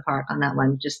it out of the park on that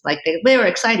one. Just like they were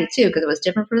excited too because it was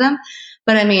different for them.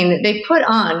 But I mean, they put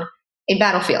on a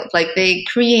battlefield. Like they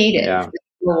created the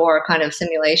Civil War kind of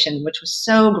simulation, which was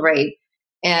so great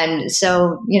and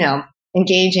so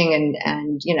engaging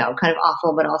and kind of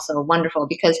awful, but also wonderful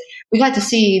because we got to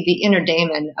see the inner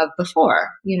Damon of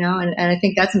before, and I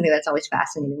think that's something that's always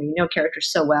fascinating when you know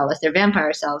characters so well as their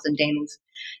vampire selves, and Damon's,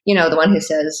 the one who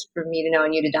says for me to know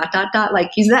and you to ...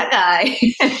 like he's that guy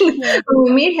when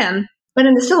we meet him. But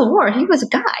in the Civil War, he was a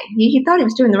guy. He thought he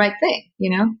was doing the right thing,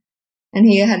 and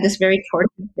he had this very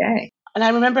tortured day. And I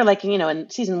remember in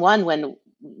season 1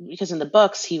 because in the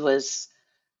books he was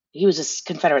a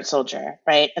Confederate soldier,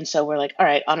 right? And so we're like, all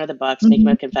right, honor the books, make him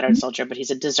a Confederate soldier, but he's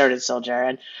a deserted soldier.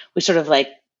 And we sort of like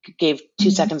gave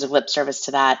 2 seconds of lip service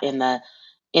to that in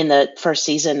the first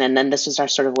season. And then this was our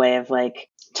sort of way of like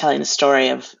telling the story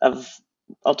of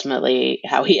ultimately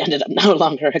how he ended up no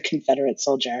longer a Confederate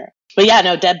soldier. But yeah,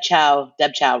 no, Deb Chow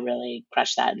really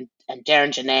crushed that. And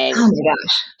Darren Janae,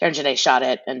 Darren Janae shot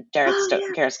it, and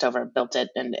Garrett Stover built it.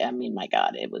 And I mean, my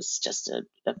God, it was just a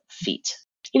feat.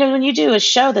 When you do a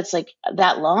show that's like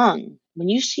that long, when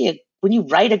you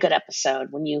write a good episode,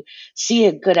 when you see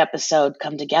a good episode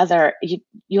come together,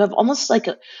 you have almost like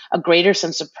a greater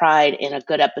sense of pride in a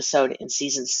good episode in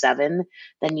season 7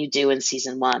 than you do in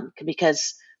season 1,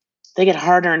 because they get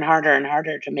harder and harder and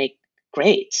harder to make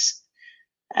great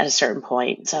at a certain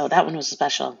point. So that one was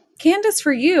special. Candace,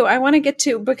 for you, I want to get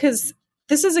to, because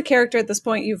this is a character at this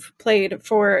point you've played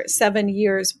for 7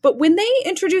 years, but when they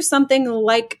introduce something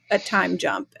like a time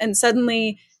jump and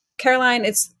suddenly Caroline,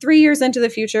 it's 3 years into the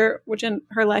future, which in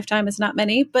her lifetime is not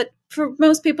many, but for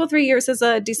most people, 3 years is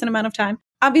a decent amount of time.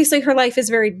 Obviously, her life is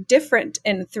very different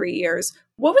in 3 years.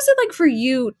 What was it like for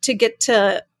you to get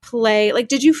to play? Like,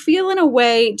 did you feel in a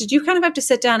way, did you kind of have to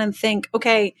sit down and think,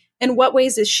 okay, in what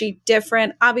ways is she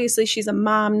different? Obviously, she's a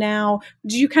mom now.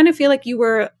 Did you kind of feel like you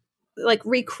were like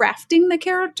recrafting the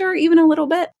character even a little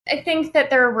bit? I think that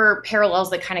there were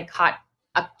parallels that kind of caught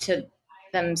up to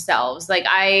themselves. Like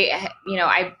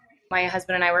my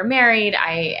husband and I were married.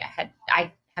 I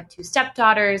have 2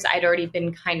 stepdaughters. I'd already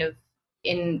been kind of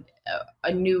in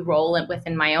a new role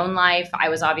within my own life. I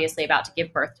was obviously about to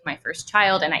give birth to my first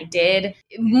child, and I did.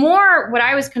 More what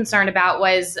I was concerned about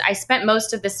was I spent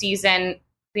most of the season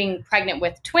being pregnant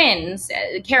with twins,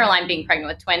 Caroline being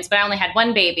pregnant with twins, but I only had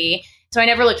 1 baby. So I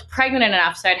never looked pregnant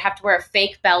enough. So I'd have to wear a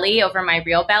fake belly over my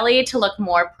real belly to look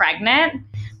more pregnant.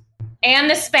 And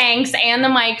the Spanx and the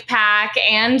mic pack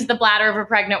and the bladder of a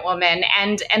pregnant woman.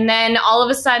 And then all of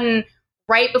a sudden,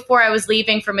 right before I was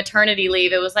leaving for maternity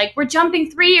leave, it was like, we're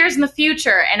jumping 3 years in the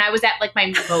future. And I was at like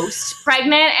my most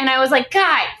pregnant. And I was like,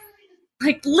 guys,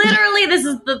 like literally this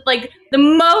is the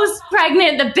most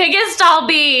pregnant, the biggest I'll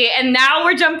be. And now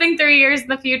we're jumping 3 years in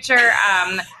the future.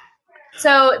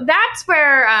 So that's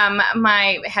where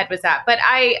my head was at. But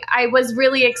I was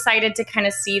really excited to kind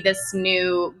of see this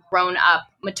new grown-up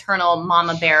maternal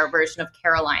mama bear version of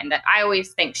Caroline that I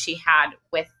always think she had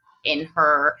within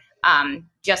her,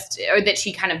 or that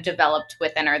she kind of developed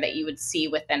within her, that you would see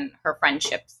within her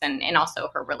friendships and also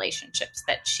her relationships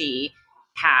that she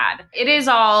had. It is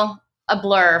all a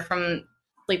blur from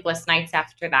sleepless nights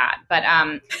after that. But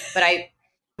I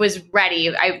was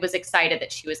ready. I was excited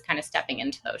that she was kind of stepping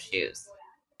into those shoes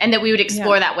and that we would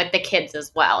explore that with the kids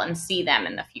as well and see them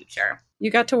in the future. You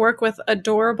got to work with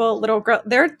adorable little girl.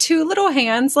 There are 2 little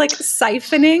hands like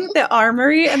siphoning the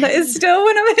armory, and that is still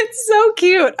one of them. It's so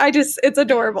cute. It's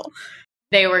adorable.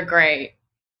 They were great.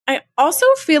 I also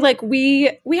feel like we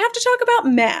have to talk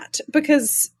about Matt,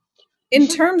 because in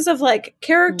terms of like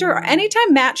character,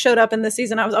 anytime Matt showed up in the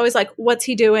season, I was always like, what's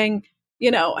he doing?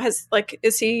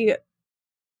 Is he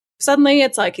suddenly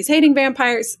it's like he's hating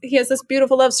vampires. He has this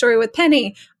beautiful love story with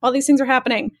Penny. All these things are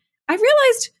happening. I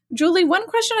realized, Julie, one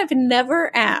question I've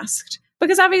never asked,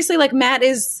 because obviously like Matt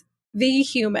is the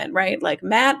human, right? Like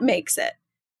Matt makes it.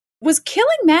 Was killing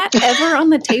Matt ever on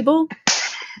the table?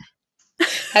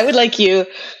 I would like you,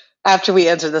 after we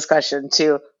answer this question,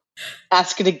 to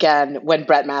ask it again when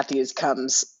Brett Matthews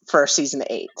comes for season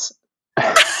 8.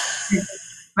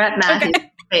 Brett Matthews'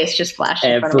 face just flashed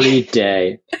in front of Every me.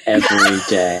 day.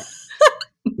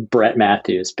 Brett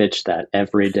Matthews pitched that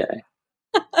every day.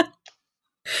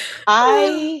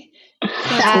 I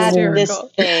had hysterical. this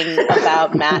thing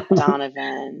about Matt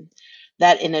Donovan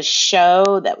that in a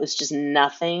show that was just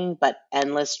nothing but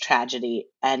endless tragedy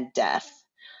and death,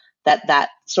 that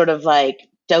sort of like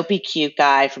dopey cute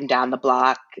guy from down the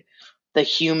block, the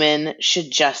human,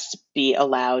 should just be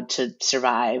allowed to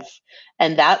survive.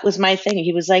 And that was my thing.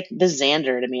 He was like the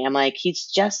Xander to me. I'm like, he's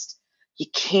just, you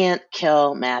can't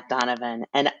kill Matt Donovan.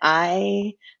 And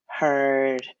I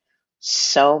heard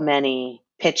so many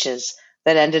pitches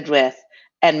that ended with,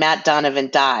 and Matt Donovan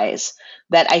dies,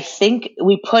 that I think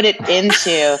we put it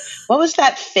into, what was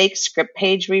that fake script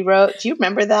page we wrote? Do you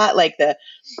remember that? Like it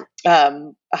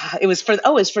was for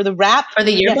the rap. For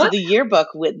the yearbook? Yeah, for the yearbook,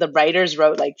 with the writers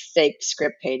wrote like fake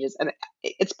script pages. And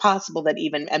it's possible that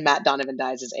and Matt Donovan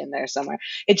dies is in there somewhere.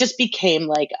 It just became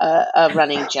like a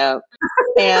running joke.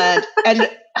 And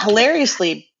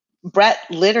hilariously, Brett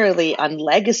literally on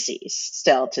Legacy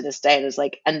still to this day is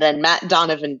like, and then Matt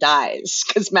Donovan dies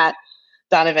because Matt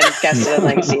Donovan guested in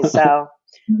Legacy. So,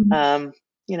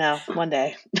 one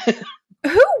day.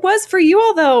 Who was for you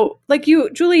all though? Like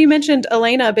Julie, you mentioned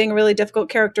Elena being a really difficult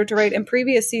character to write in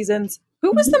previous seasons.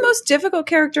 Who was the most difficult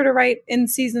character to write in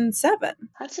season 7?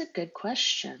 That's a good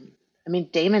question. I mean,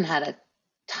 Damon had a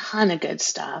ton of good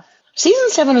stuff.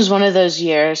 Season 7 was one of those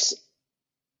years.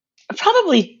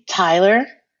 Probably Tyler.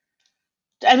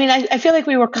 I mean, I feel like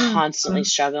we were constantly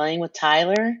struggling with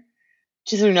Tyler,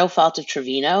 just through no fault of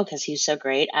Trevino because he's so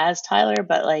great as Tyler.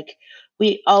 But like,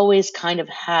 we always kind of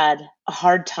had a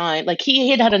hard time. Like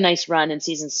he had a nice run in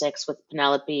season 6 with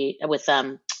Penelope, with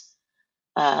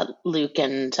Luke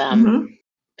and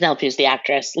Penelope was the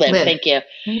actress, Liv. Thank you.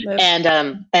 Liv.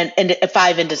 And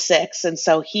 5 into 6, and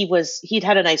so he'd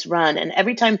had a nice run. And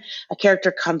every time a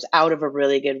character comes out of a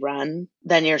really good run,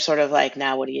 then you're sort of like,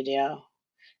 now what do you do?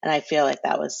 And I feel like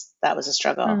that was a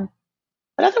struggle.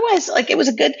 But otherwise, like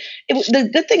the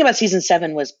good thing about season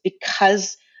 7 was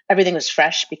because everything was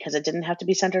fresh, because it didn't have to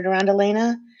be centered around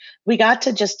Elena, we got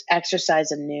to just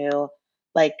exercise a new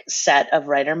like set of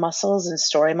writer muscles and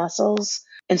story muscles,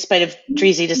 in spite of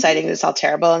Treasy deciding it was all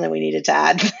terrible and then we needed to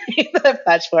add the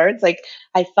flash forwards. Like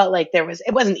I felt like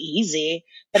it wasn't easy,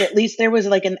 but at least there was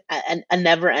like a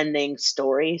never ending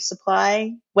story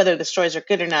supply. Whether the stories are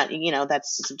good or not,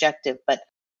 that's subjective, but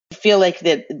I feel like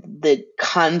the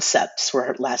concepts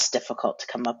were less difficult to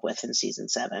come up with in season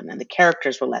 7 and the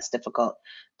characters were less difficult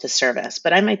to service,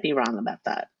 but I might be wrong about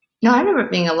that. No, I remember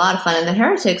it being a lot of fun. And the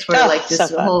Heretics were like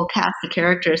this whole cast of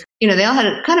characters. They all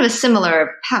had kind of a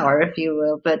similar power, if you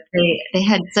will, but they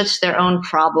had such their own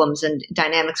problems and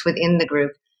dynamics within the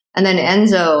group. And then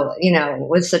Enzo,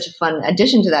 was such a fun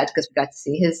addition to that because we got to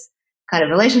see his kind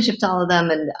of relationship to all of them.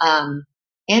 And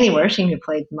Annie Wershing, who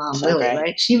played Mom Lily,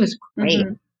 right? She was great.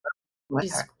 Mm-hmm.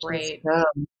 She's great. So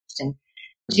interesting.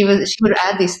 She would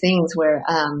add these things where,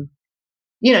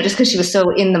 just because she was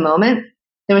so in the moment.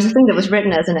 There was a thing that was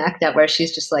written as an act out where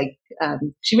she's just like,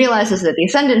 she realizes that the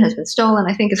Ascendant has been stolen,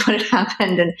 I think is what had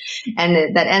happened.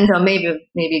 And that Enzo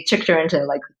maybe tricked her into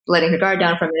like letting her guard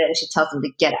down for a minute, and she tells him to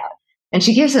get out. And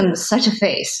she gives him such a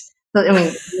face. So, I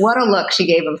mean, what a look she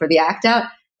gave him for the act out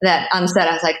that on set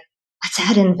I was like, let's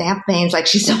add in Vamp Veins. Like,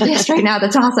 she's so pissed right now.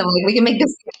 That's awesome. Like, we can make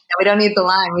this, we don't need the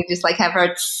line. We just like have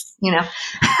her, So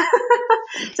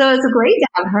it's great to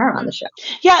have her on the show.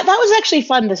 Yeah, that was actually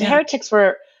fun. The Heretics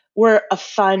were a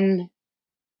fun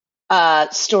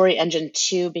story engine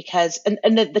too, because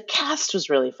and the cast was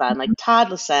really fun. Like Todd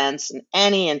Licence and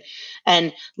Annie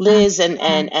and Liz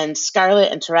and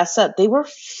Scarlett and Teresa, they were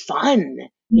fun,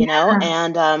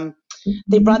 and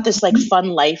they brought this like fun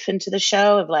life into the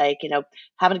show of like,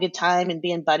 having a good time and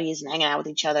being buddies and hanging out with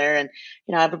each other. And,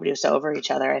 everybody was so over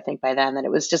each other, I think, by then, that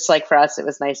it was just like, for us, it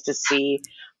was nice to see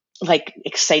like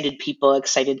excited people,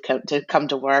 to come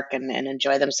to work and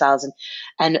enjoy themselves.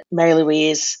 And Mary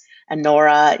Louise and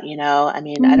Nora, I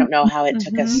don't know how it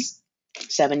took us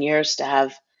 7 years to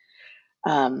have,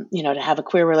 to have a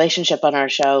queer relationship on our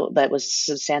show that was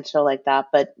substantial like that.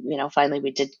 But, finally we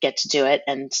did get to do it.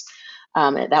 And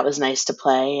that was nice to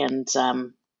play. And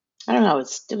I don't know,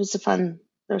 there was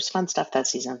fun stuff that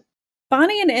season.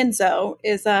 Bonnie and Enzo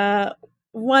is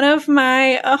one of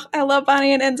my, I love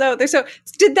Bonnie and Enzo.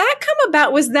 Did that come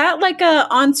about? Was that like a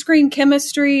on-screen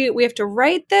chemistry? We have to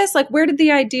write this? Like, where did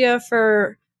the idea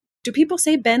do people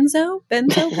say benzo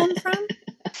come from?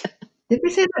 Did we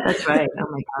say that? That's right.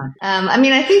 Oh my God.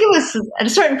 I think it was at a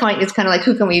certain point, it's kind of like,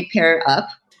 who can we pair up?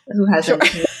 Who hasn't,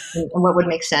 and what would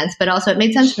make sense? But also it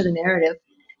made sense for the narrative.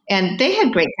 And they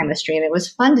had great chemistry, and it was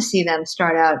fun to see them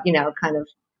start out, kind of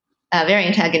very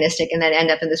antagonistic and then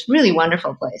end up in this really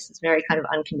wonderful place, this very kind of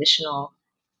unconditional,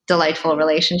 delightful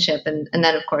relationship. And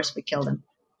then, of course, we killed him.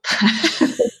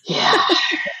 Yeah.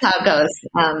 That's how it goes.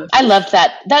 I love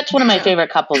that. That's one of my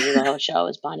favorite couples of the whole show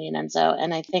is Bonnie and Enzo.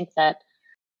 And I think that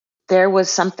there was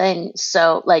something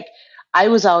so, like, I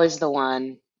was always the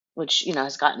one, which,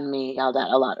 has gotten me yelled at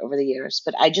a lot over the years,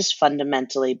 but I just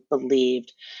fundamentally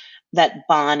believed that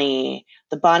the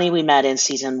Bonnie we met in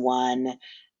season 1,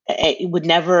 it would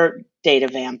never date a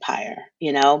vampire,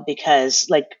 because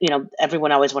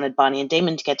everyone always wanted Bonnie and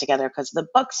Damon to get together because of the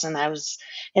books. And I was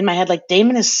in my head, like,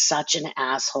 Damon is such an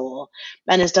asshole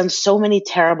and has done so many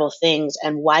terrible things.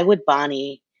 And why would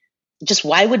Bonnie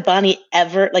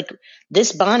ever, like,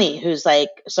 this Bonnie who's like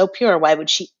so pure, why would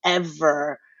she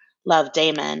ever love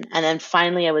Damon? And then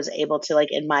finally I was able to,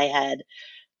 like, in my head,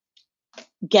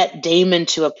 get Damon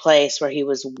to a place where he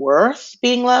was worth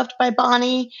being loved by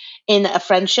Bonnie in a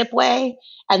friendship way.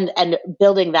 And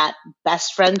building that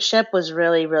best friendship was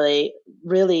really, really,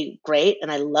 really great.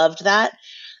 And I loved that.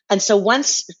 And so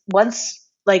once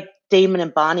like Damon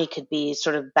and Bonnie could be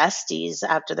sort of besties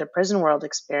after their prison world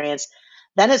experience,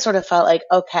 then it sort of felt like,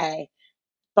 okay,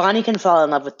 Bonnie can fall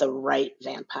in love with the right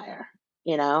vampire,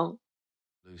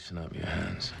 Loosen up your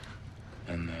hands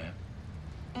and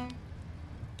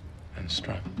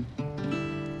strap.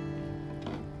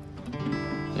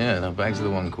 Yeah, now back to the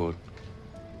one cord.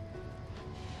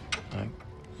 Right,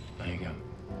 there you go.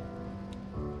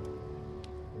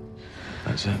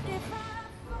 That's it.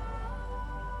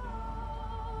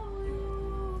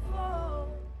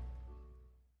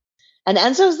 And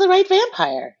Enzo's the right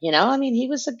vampire, I mean, he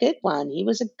was a good one. He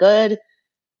was a good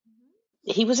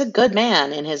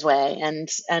man in his way. And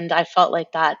I felt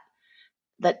like that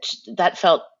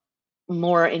felt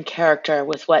more in character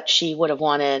with what she would have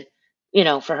wanted,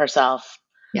 for herself.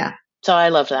 Yeah. So I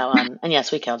loved that one. And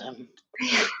yes, we killed him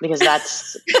because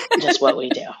that's just what we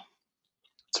do.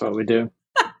 That's what we do.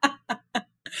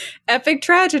 Epic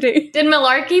tragedy. Did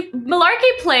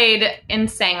Malarkey played and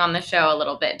sang on the show a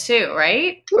little bit too,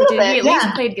 right? A little Did he bit, at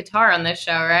least played guitar on this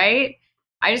show, right?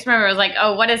 I just remember it was like,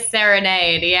 oh, what a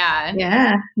serenade. Yeah.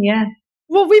 Yeah.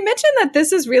 Well, we mentioned that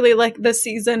this is really like the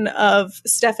season of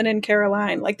Stefan and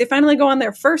Caroline. Like, they finally go on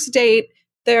their first date.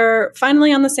 They're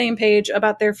finally on the same page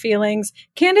about their feelings.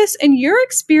 Candace, in your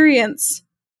experience,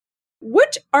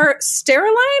 which are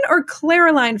Steroline or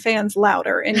Claraline fans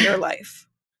louder in your life?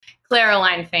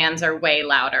 Claraline fans are way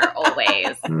louder,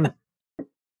 always.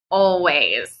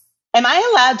 Always. Am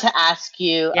I allowed to ask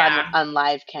you on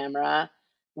live camera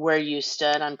where you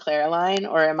stood on Claraline,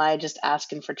 or am I just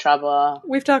asking for trouble?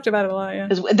 We've talked about it a lot, yeah.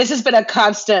 Because this has been a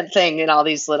constant thing in all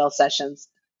these little sessions.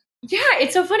 Yeah,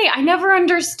 it's so funny. I never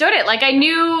understood it. Like, I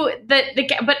knew that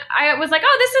but I was like,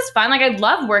 oh, this is fun. Like, I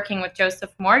love working with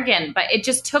Joseph Morgan, but it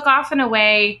just took off in a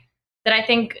way that I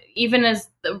think even as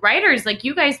the writers, like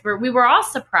you guys we were all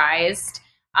surprised.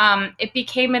 It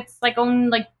became its like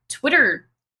own like Twitter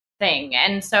thing.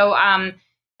 And so,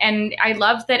 and I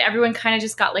loved that everyone kind of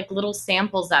just got like little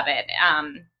samples of it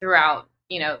throughout,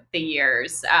 the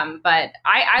years. But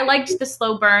I liked the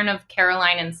slow burn of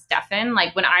Caroline and Stefan.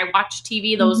 Like, when I watch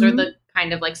TV, those are the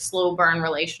kind of like slow burn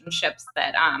relationships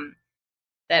that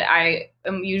I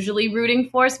am usually rooting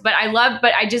for. But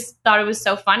I just thought it was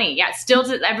so funny. Yeah, still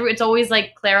it's always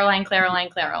like Claraline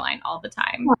all the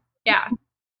time. Yeah.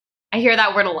 I hear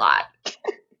that word a lot.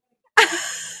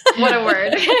 What a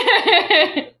word.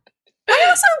 I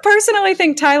also personally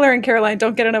think Tyler and Caroline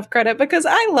don't get enough credit because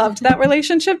I loved that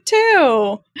relationship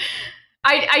too.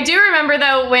 I do remember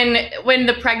though when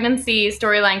the pregnancy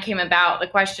storyline came about, the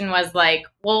question was like,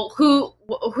 well, who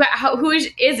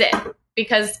is it?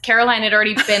 Because Caroline had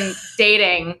already been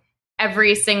dating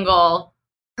every single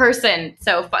person.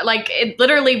 So like it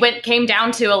literally came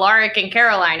down to Alaric and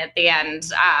Caroline at the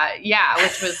end.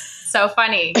 Which was so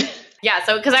funny. Yeah,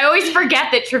 so because I always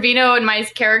forget that Trevino and my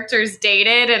characters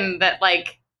dated, and that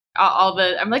like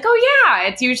I'm like, oh yeah,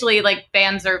 it's usually like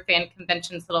fans or fan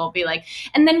conventions that'll be like,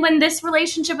 and then when this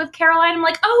relationship with Caroline, I'm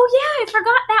like, oh yeah, I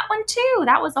forgot that one too.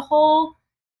 That was a whole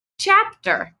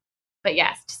chapter. But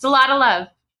yes, just a lot of love.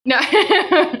 No,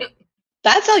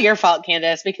 that's all your fault,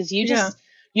 Candace, because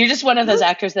you're just one of those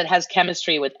actors that has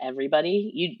chemistry with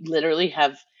everybody. You literally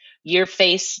have. Your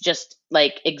face just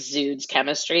like exudes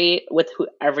chemistry with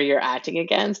whoever you're acting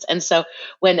against. And so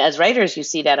when as writers you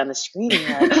see that on the screen,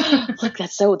 you're like, oh, look,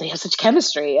 they have such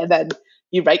chemistry. And then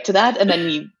you write to that, and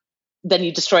then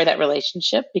you destroy that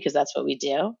relationship because that's what we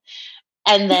do.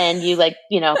 And then you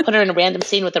put her in a random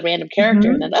scene with a random character,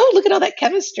 and then, oh, look at all that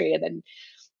chemistry. And then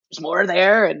there's more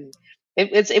there. And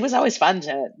it was always fun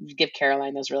to give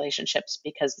Caroline those relationships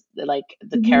because like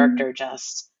the character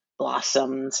just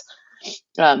blossomed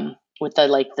with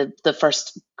the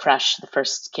first crush, the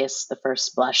first kiss, the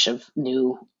first blush of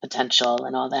new potential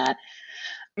and all that.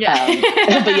 Yeah.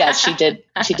 But yes, she did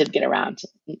get around.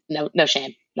 No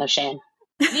shame.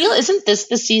 Neil, isn't this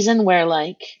the season where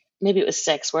like maybe it was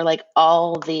 6 where like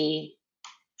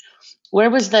where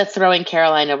was the throwing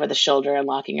Caroline over the shoulder and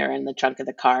locking her in the trunk of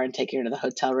the car and taking her to the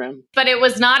hotel room? But it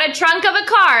was not a trunk of a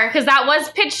car, because that was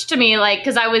pitched to me, like,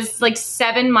 because I was like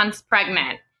 7 months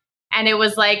pregnant. And it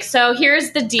was like, so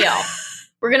here's the deal.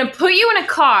 We're going to put you in a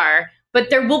car, but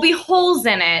there will be holes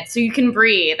in it so you can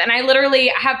breathe. And I literally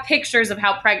have pictures of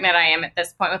how pregnant I am at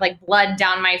this point with like blood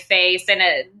down my face and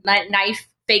a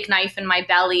fake knife in my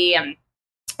belly. And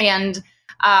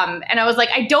I was like,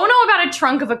 I don't know about a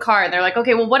trunk of a car. And they're like,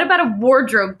 okay, well, what about a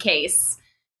wardrobe case?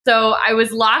 So I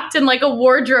was locked in like a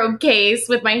wardrobe case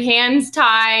with my hands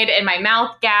tied and my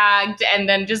mouth gagged, and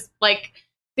then just like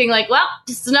being like, well,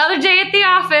 just another day at the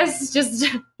office, just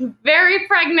very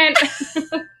pregnant.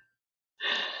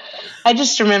 I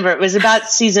just remember it was about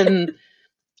season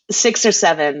 6 or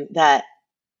 7 that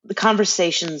the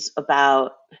conversations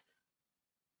about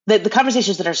the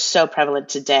conversations that are so prevalent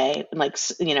today, like,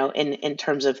 you know, in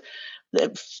terms of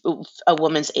a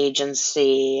woman's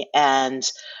agency and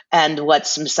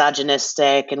what's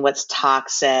misogynistic and what's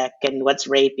toxic and what's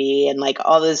rapey and like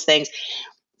all those things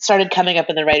started coming up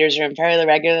in the writer's room fairly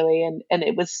regularly. And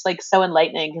it was like so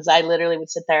enlightening because I literally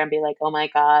would sit there and be like, oh my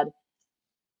God,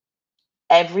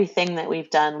 everything that we've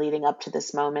done leading up to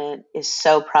this moment is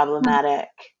so problematic.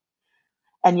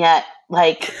 And yet,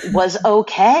 like, was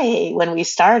okay when we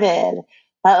started.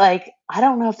 But, like, I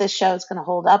don't know if this show is going to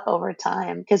hold up over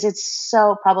time because it's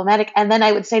so problematic. And then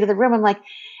I would say to the room, I'm like,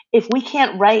 if we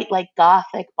can't write, like,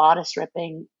 gothic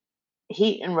bodice-ripping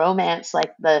heat and romance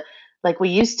like we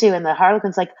used to in the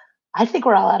Harlequins, like, I think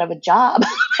we're all out of a job.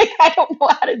 I don't know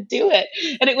how to do it.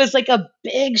 And it was, like, a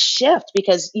big shift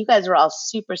because you guys were all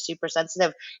super, super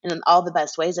sensitive in all the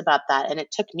best ways about that. And it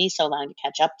took me so long to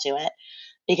catch up to it.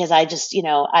 Because I just, you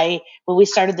know, when we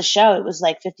started the show, it was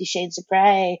like 50 Shades of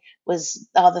Grey was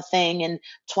all the thing. And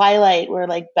Twilight, where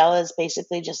like Bella's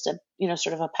basically just a, you know,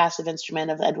 sort of a passive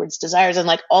instrument of Edward's desires and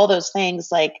like all those things,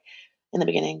 like in the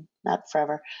beginning, not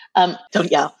forever.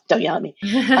 Don't yell at me.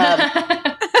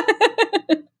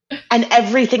 And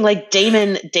everything like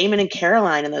Damon and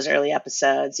Caroline in those early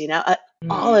episodes, you know,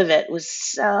 all of it was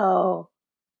so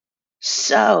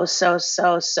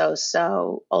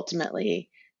ultimately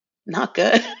not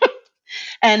good.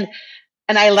 and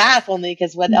I laugh only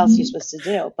because what else are you supposed to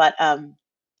do? But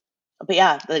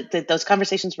yeah, those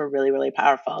conversations were really, really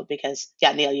powerful because,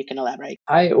 yeah, Neil, you can elaborate.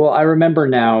 I remember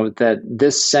now that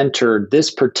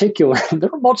this particular, there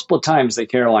were multiple times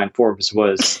that Caroline Forbes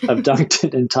was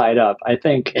abducted and tied up, I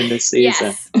think, in this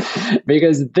season. Yes.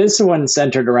 Because this one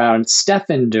centered around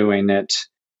Stefan doing it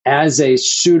as a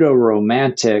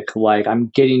pseudo-romantic, like, I'm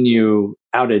getting you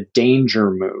out of danger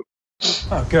move.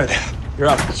 Oh, good. You're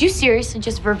up. Did you seriously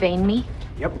just vervain me?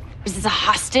 Yep. Is this a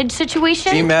hostage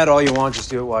situation? Be mad all you want,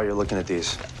 just do it while you're looking at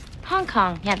these. Hong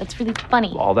Kong. Yeah, that's really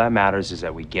funny. All that matters is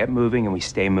that we get moving and we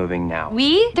stay moving now.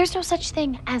 We? There's no such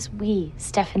thing as we,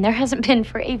 Stefan. There hasn't been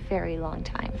for a very long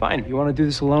time. Fine. If you want to do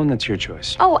this alone, that's your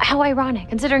choice. Oh, how ironic,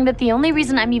 considering that the only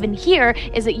reason I'm even here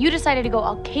is that you decided to go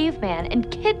all caveman and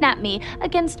kidnap me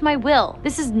against my will.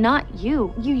 This is not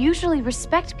you. You usually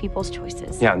respect people's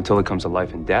choices. Yeah, until it comes to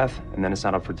life and death, and then it's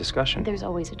not up for discussion. There's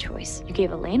always a choice. You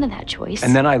gave Elena that choice.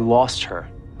 And then I lost her.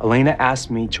 Elena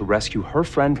asked me to rescue her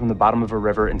friend from the bottom of a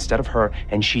river instead of her,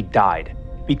 and she died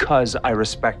because I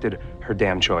respected her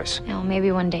damn choice. Well,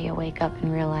 maybe one day you'll wake up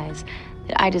and realize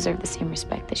that I deserve the same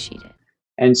respect that she did.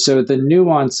 And so the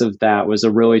nuance of that was a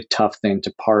really tough thing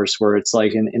to parse, where it's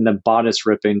like in the bodice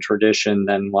ripping tradition,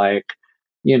 then like,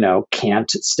 you know, can't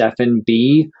Stefan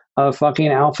be a fucking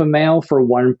alpha male for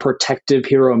one protective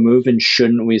hero move, and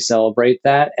shouldn't we celebrate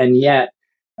that? And yet,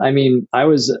 I mean, I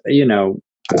was, you know,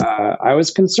 I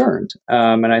was concerned.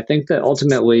 And I think that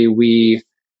ultimately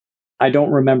I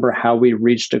don't remember how we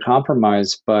reached a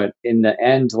compromise, but in the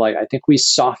end, like, I think we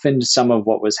softened some of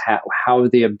what was how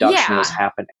the abduction was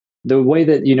happening. The way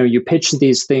that, you know, you pitch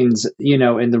these things, you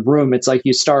know, in the room, it's like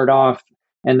you start off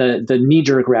and the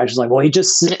knee-jerk reaction is like, well,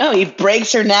 he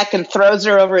breaks her neck and throws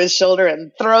her over his shoulder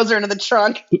and throws her into the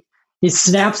trunk. He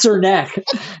snaps her neck.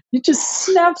 He just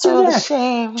snaps her neck.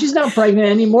 Shame. She's not pregnant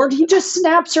anymore. He just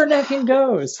snaps her neck and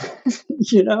goes,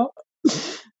 you know?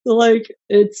 Like,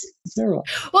 it's terrible.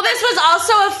 Well, this was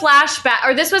also a flashback,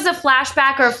 or this was a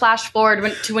flashback or a flash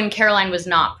forward to when Caroline was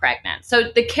not pregnant.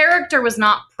 So the character was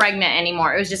not pregnant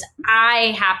anymore. It was just,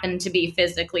 I happened to be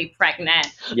physically pregnant.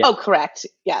 Yeah. Oh, correct.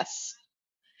 Yes.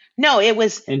 No, it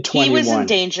was, he was in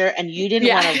danger and you didn't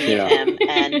want to leave him.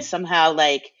 And somehow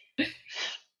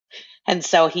and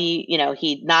so he,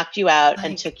 he knocked you out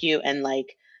and took you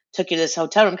to this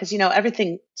hotel room because,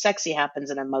 everything sexy happens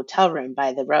in a motel room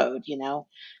by the road,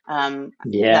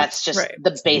 that's just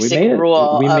the basic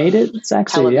rule. We made it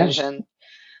sexy. Television.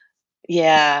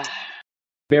 Yeah.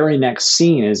 Very next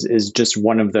scene is just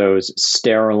one of those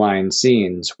Stairline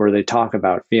scenes where they talk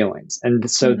about feelings. And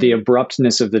so the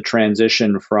abruptness of the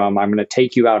transition from, I'm going to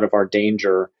take you out of our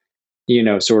danger,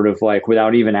 sort of like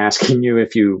without even asking you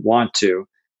if you want to.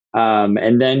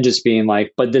 And then just being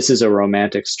like, but this is a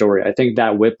romantic story. I think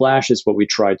that whiplash is what we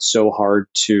tried so hard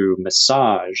to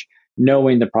massage,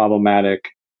 knowing the problematic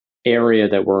area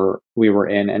that we were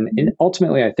in. And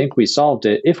ultimately, I think we solved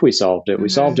it. If we solved it, we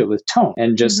solved it with tone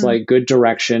and just like good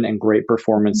direction and great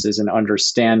performances and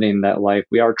understanding that like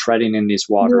we are treading in these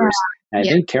waters. Yeah. And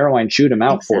I think Caroline chewed him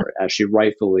out for it, as she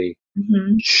rightfully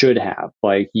should have.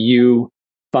 Like, you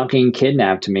fucking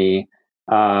kidnapped me.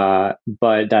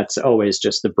 But that's always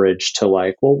just the bridge to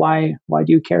like, well, why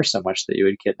do you care so much that you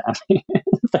would kidnap me?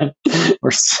 Then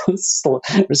we're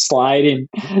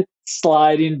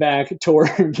sliding back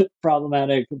toward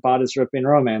problematic bodice ripping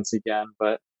romance again.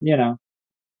 But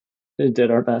it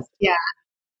did our best.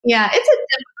 Yeah, it's a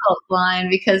difficult line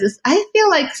because I feel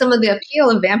like some of the appeal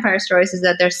of vampire stories is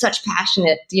that they're such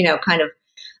passionate, kind of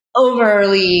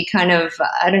overly kind of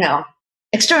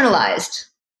externalized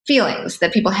feelings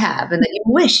that people have, and that you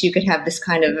wish you could have this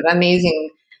kind of amazing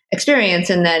experience.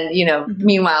 And then,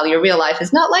 meanwhile, your real life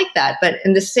is not like that. But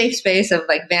in the safe space of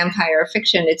like vampire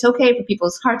fiction, it's okay for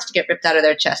people's hearts to get ripped out of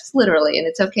their chests, literally. And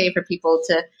it's okay for people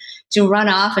to run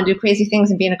off and do crazy things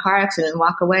and be in a car accident and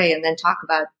walk away and then talk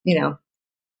about,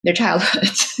 their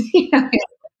childhoods.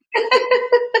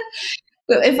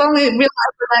 If only real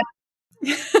life were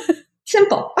that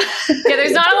simple. Yeah,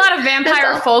 there's not a lot of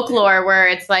vampire folklore where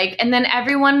it's like, and then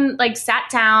everyone like sat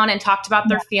down and talked about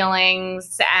their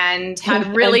feelings and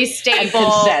had really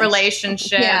stable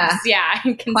relationships.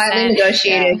 And quietly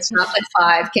negotiated, stopped at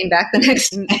 5, came back the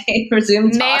next day,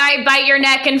 resumed. May I bite your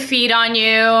neck and feed on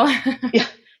you? Yeah,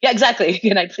 exactly.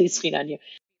 Can I please feed on you?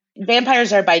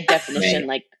 Vampires are by definition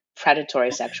like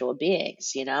predatory sexual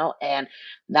beings, and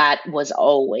that was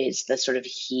always the sort of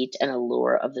heat and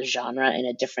allure of the genre in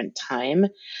a different time.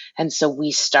 And so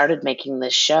we started making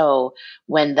this show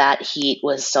when that heat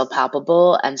was still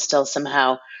palpable and still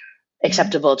somehow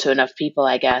acceptable to enough people,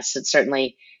 I guess. It's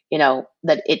certainly,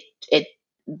 that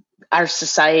our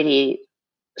society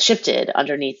shifted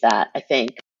underneath that, I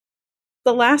think.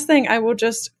 The last thing I will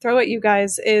just throw at you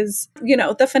guys is,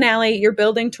 the finale, you're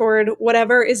building toward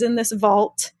whatever is in this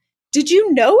vault. Did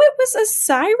you know it was a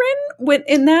siren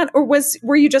in that, or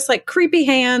were you just like creepy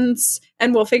hands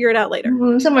and we'll figure it out later?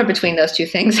 Somewhere between those two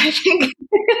things, I think.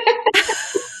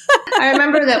 I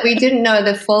remember that we didn't know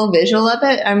the full visual of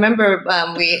it. I remember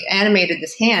we animated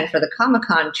this hand for the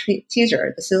Comic-Con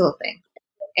teaser, the sizzle thing.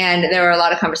 And there were a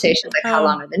lot of conversations like, how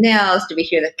long are the nails? Do we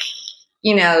hear the,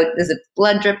 is it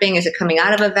blood dripping? Is it coming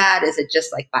out of a vat? Is it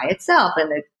just like by itself?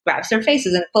 And it grabs their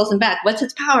faces and it pulls them back. What's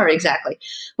its power exactly?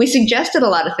 We suggested a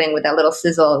lot of things with that little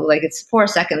sizzle, like it's 4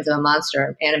 seconds of a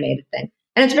monster animated thing.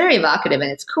 And it's very evocative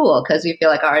and it's cool because we feel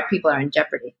like our people are in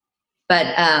jeopardy.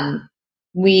 But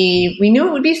we knew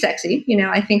it would be sexy.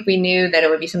 I think we knew that it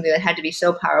would be something that had to be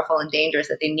so powerful and dangerous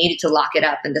that they needed to lock it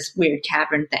up in this weird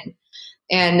cavern thing.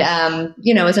 And,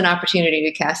 it was an opportunity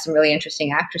to cast some really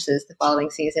interesting actresses the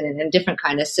following season, and a different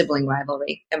kind of sibling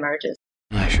rivalry emerges.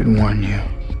 I should warn you,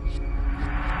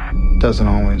 it doesn't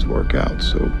always work out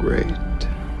so great.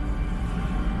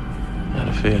 Not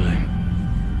a feeling.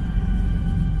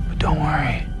 But don't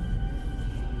worry.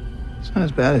 It's not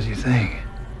as bad as you think.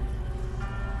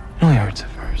 It only hurts at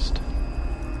first.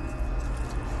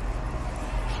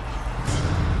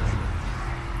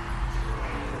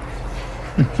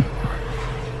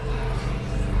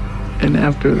 And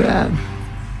after that,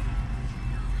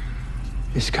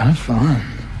 it's kind of fun.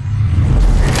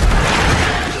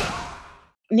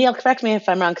 Neil, correct me if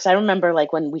I'm wrong, because I remember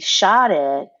like when we shot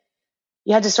it,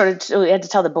 we had to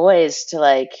tell the boys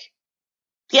to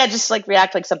just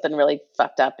react like something really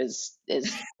fucked up is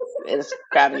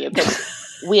grabbing you, because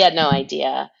we had no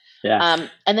idea. Yeah.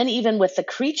 And then even with the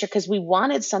creature, because we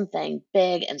wanted something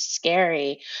big and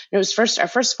scary. It was our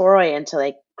first foray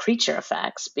into creature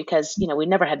effects, because we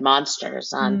never had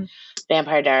monsters on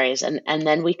Vampire Diaries, and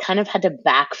then we kind of had to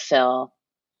backfill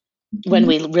when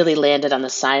we really landed on the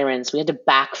sirens, we had to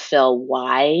backfill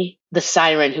why the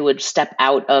siren who would step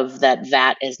out of that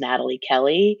vat as Natalie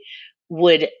Kelly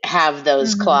would have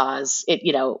those claws,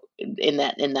 in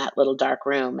that little dark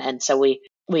room. And so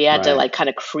we had to like kind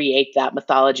of create that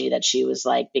mythology that she was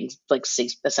like being like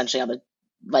essentially on the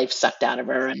life sucked out of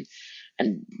her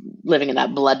and living in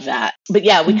that blood vat. But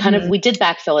yeah, we did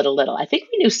backfill it a little. I think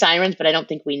we knew sirens, but I don't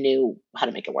think we knew how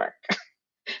to make it work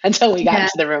until we got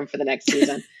into the room for the next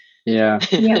season. Yeah.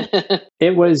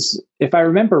 It was, if I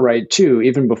remember right too,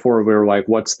 even before we were like,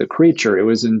 what's the creature? It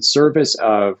was in service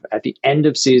of, at the end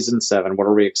of season 7, what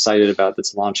are we excited about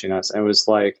that's launching us? And it was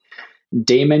like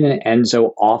Damon and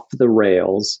Enzo off the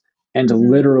rails and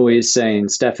literally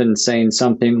Stefan saying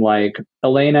something like,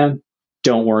 Elena,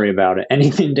 don't worry about it.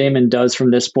 Anything Damon does from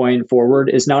this point forward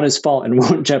is not his fault and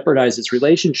won't jeopardize his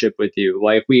relationship with you.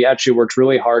 Like, we actually worked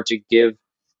really hard to give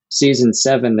season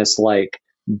 7 this like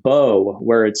bow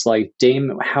where it's like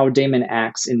how Damon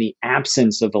acts in the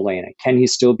absence of Elena. Can he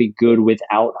still be good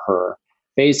without her?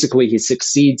 Basically, he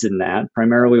succeeds in that,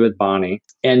 primarily with Bonnie.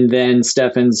 And then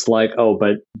Stefan's like, oh,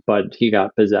 but he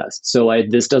got possessed. So like,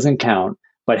 this doesn't count.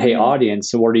 But hey, audience,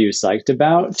 so what are you psyched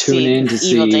about? Tune in to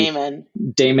see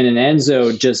Damon and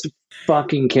Enzo just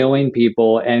fucking killing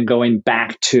people and going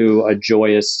back to a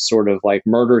joyous sort of like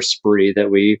murder spree that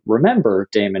we remember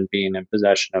Damon being in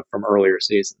possession of from earlier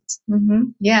seasons.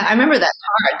 Yeah, I remember that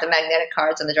card, the magnetic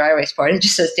cards on the dry erase board. It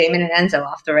just says Damon and Enzo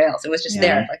off the rails. It was just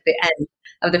there, like the end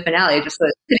of the finale. It just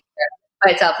was sitting there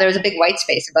by itself. There was a big white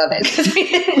space above it because we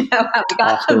didn't know how we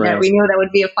got from there. We knew that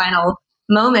would be a final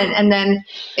moment. And then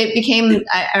it became,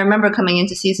 I remember coming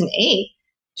into season 8,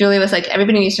 Julie was like,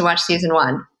 everybody needs to watch season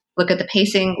 1. Look at the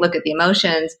pacing, look at the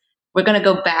emotions. We're going to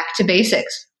go back to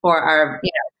basics for our,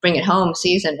 bring it home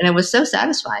season. And it was so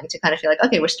satisfying to kind of feel like,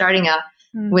 okay, we're starting out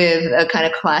with a kind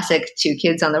of classic 2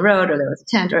 kids on the road, or there was a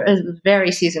tent, or it was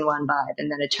very season 1 vibe.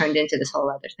 And then it turned into this whole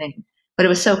other thing. But it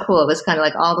was so cool. It was kind of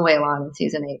like all the way along in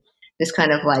season 8. This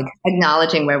kind of like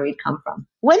acknowledging where we'd come from.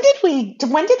 When did we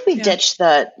ditch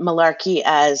the malarkey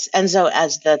as Enzo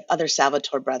as the other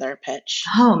Salvatore brother pitch?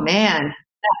 Oh man.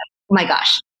 Oh my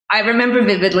gosh. I remember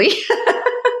vividly.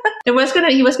 He was gonna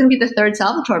be the third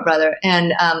Salvatore brother.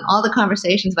 And all the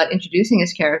conversations about introducing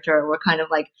his character were kind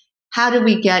of like, how do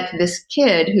we get this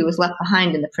kid who was left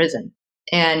behind in the prison?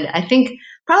 And I think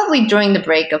probably during the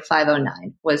break of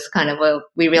 509 was kind of what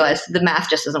we realized the math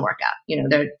just doesn't work out.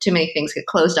 There are too many things get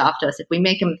closed off to us. If we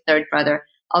make him the third brother,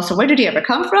 also, where did he ever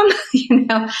come from? And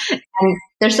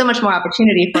there's so much more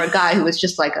opportunity for a guy who was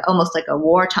just like almost like a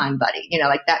wartime buddy,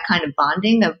 like that kind of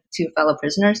bonding of 2 fellow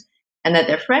prisoners, and that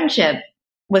their friendship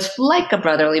was like a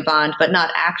brotherly bond, but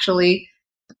not actually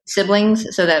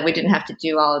siblings, so that we didn't have to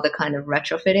do all of the kind of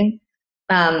retrofitting.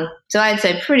 So I'd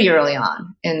say pretty early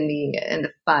on in the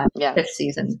 5th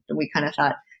season, we kind of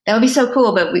thought that would be so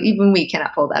cool, but even we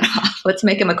cannot pull that off. Let's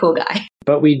make him a cool guy.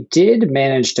 But we did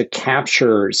manage to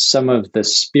capture some of the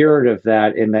spirit of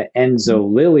that in the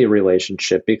Enzo-Lily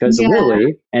relationship, because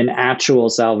Lily, an actual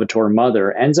Salvatore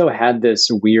mother, Enzo had this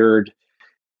weird,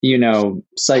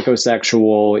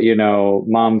 psychosexual,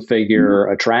 mom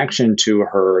figure attraction to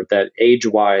her that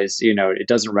age-wise, it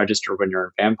doesn't register when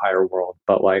you're in vampire world.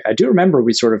 But like, I do remember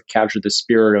we sort of captured the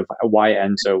spirit of why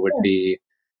Enzo would be,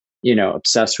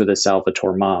 obsessed with a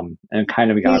Salvatore mom, and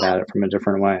kind of got at it from a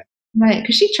different way. Right,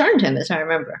 because she turned him, as I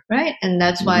remember, right? And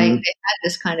that's why they had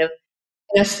this kind of,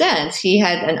 in a sense, he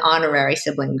had an honorary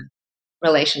sibling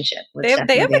relationship. With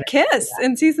they have a kiss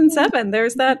in season 7.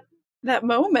 There's that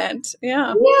moment.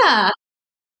 Yeah. Yeah.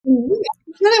 There's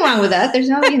nothing wrong with that. There's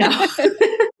no,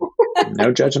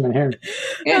 No judgment here.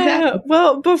 Exactly.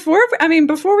 Well, before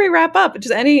we wrap up,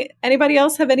 does anybody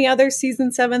else have any other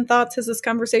season 7 thoughts? Has this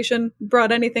conversation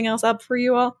brought anything else up for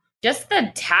you all? Just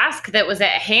the task that was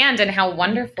at hand and how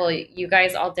wonderful you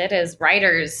guys all did as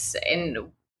writers, and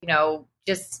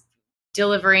just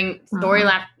delivering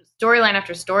storyline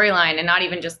after storyline, and not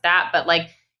even just that, but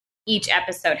like each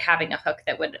episode having a hook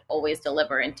that would always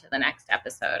deliver into the next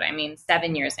episode.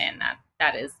 7 years in,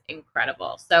 that is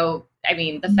incredible. So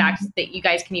the fact that you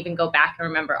guys can even go back and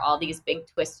remember all these big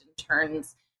twists and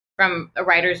turns from a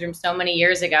writer's room so many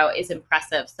years ago is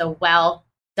impressive. So well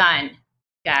done,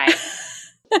 guys.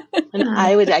 And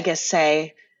I would,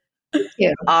 say,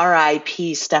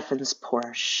 R.I.P. Stefan's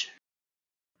Porsche.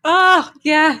 Oh,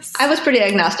 yes. I was pretty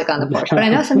agnostic on the Porsche, but I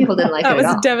know some people didn't like it at all.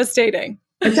 That was devastating.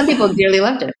 But some people dearly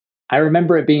loved it. I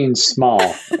remember it being small.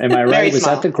 Am I right? Was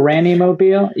that the Granny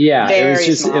Mobile? Yeah, it was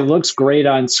just, it looks great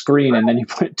on screen, and then you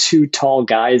put 2 tall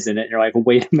guys in it, and you're like,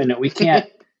 wait a minute, we can't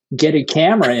get a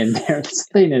camera in there. This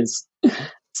thing is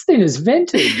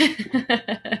vintage.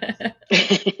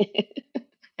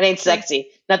 It ain't sexy.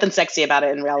 Nothing sexy about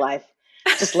it in real life.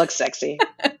 It just looks sexy.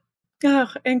 Oh,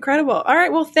 incredible. All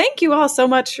right. Well, thank you all so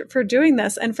much for doing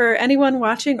this. And for anyone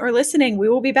watching or listening, we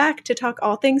will be back to talk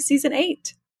all things season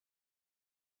 8.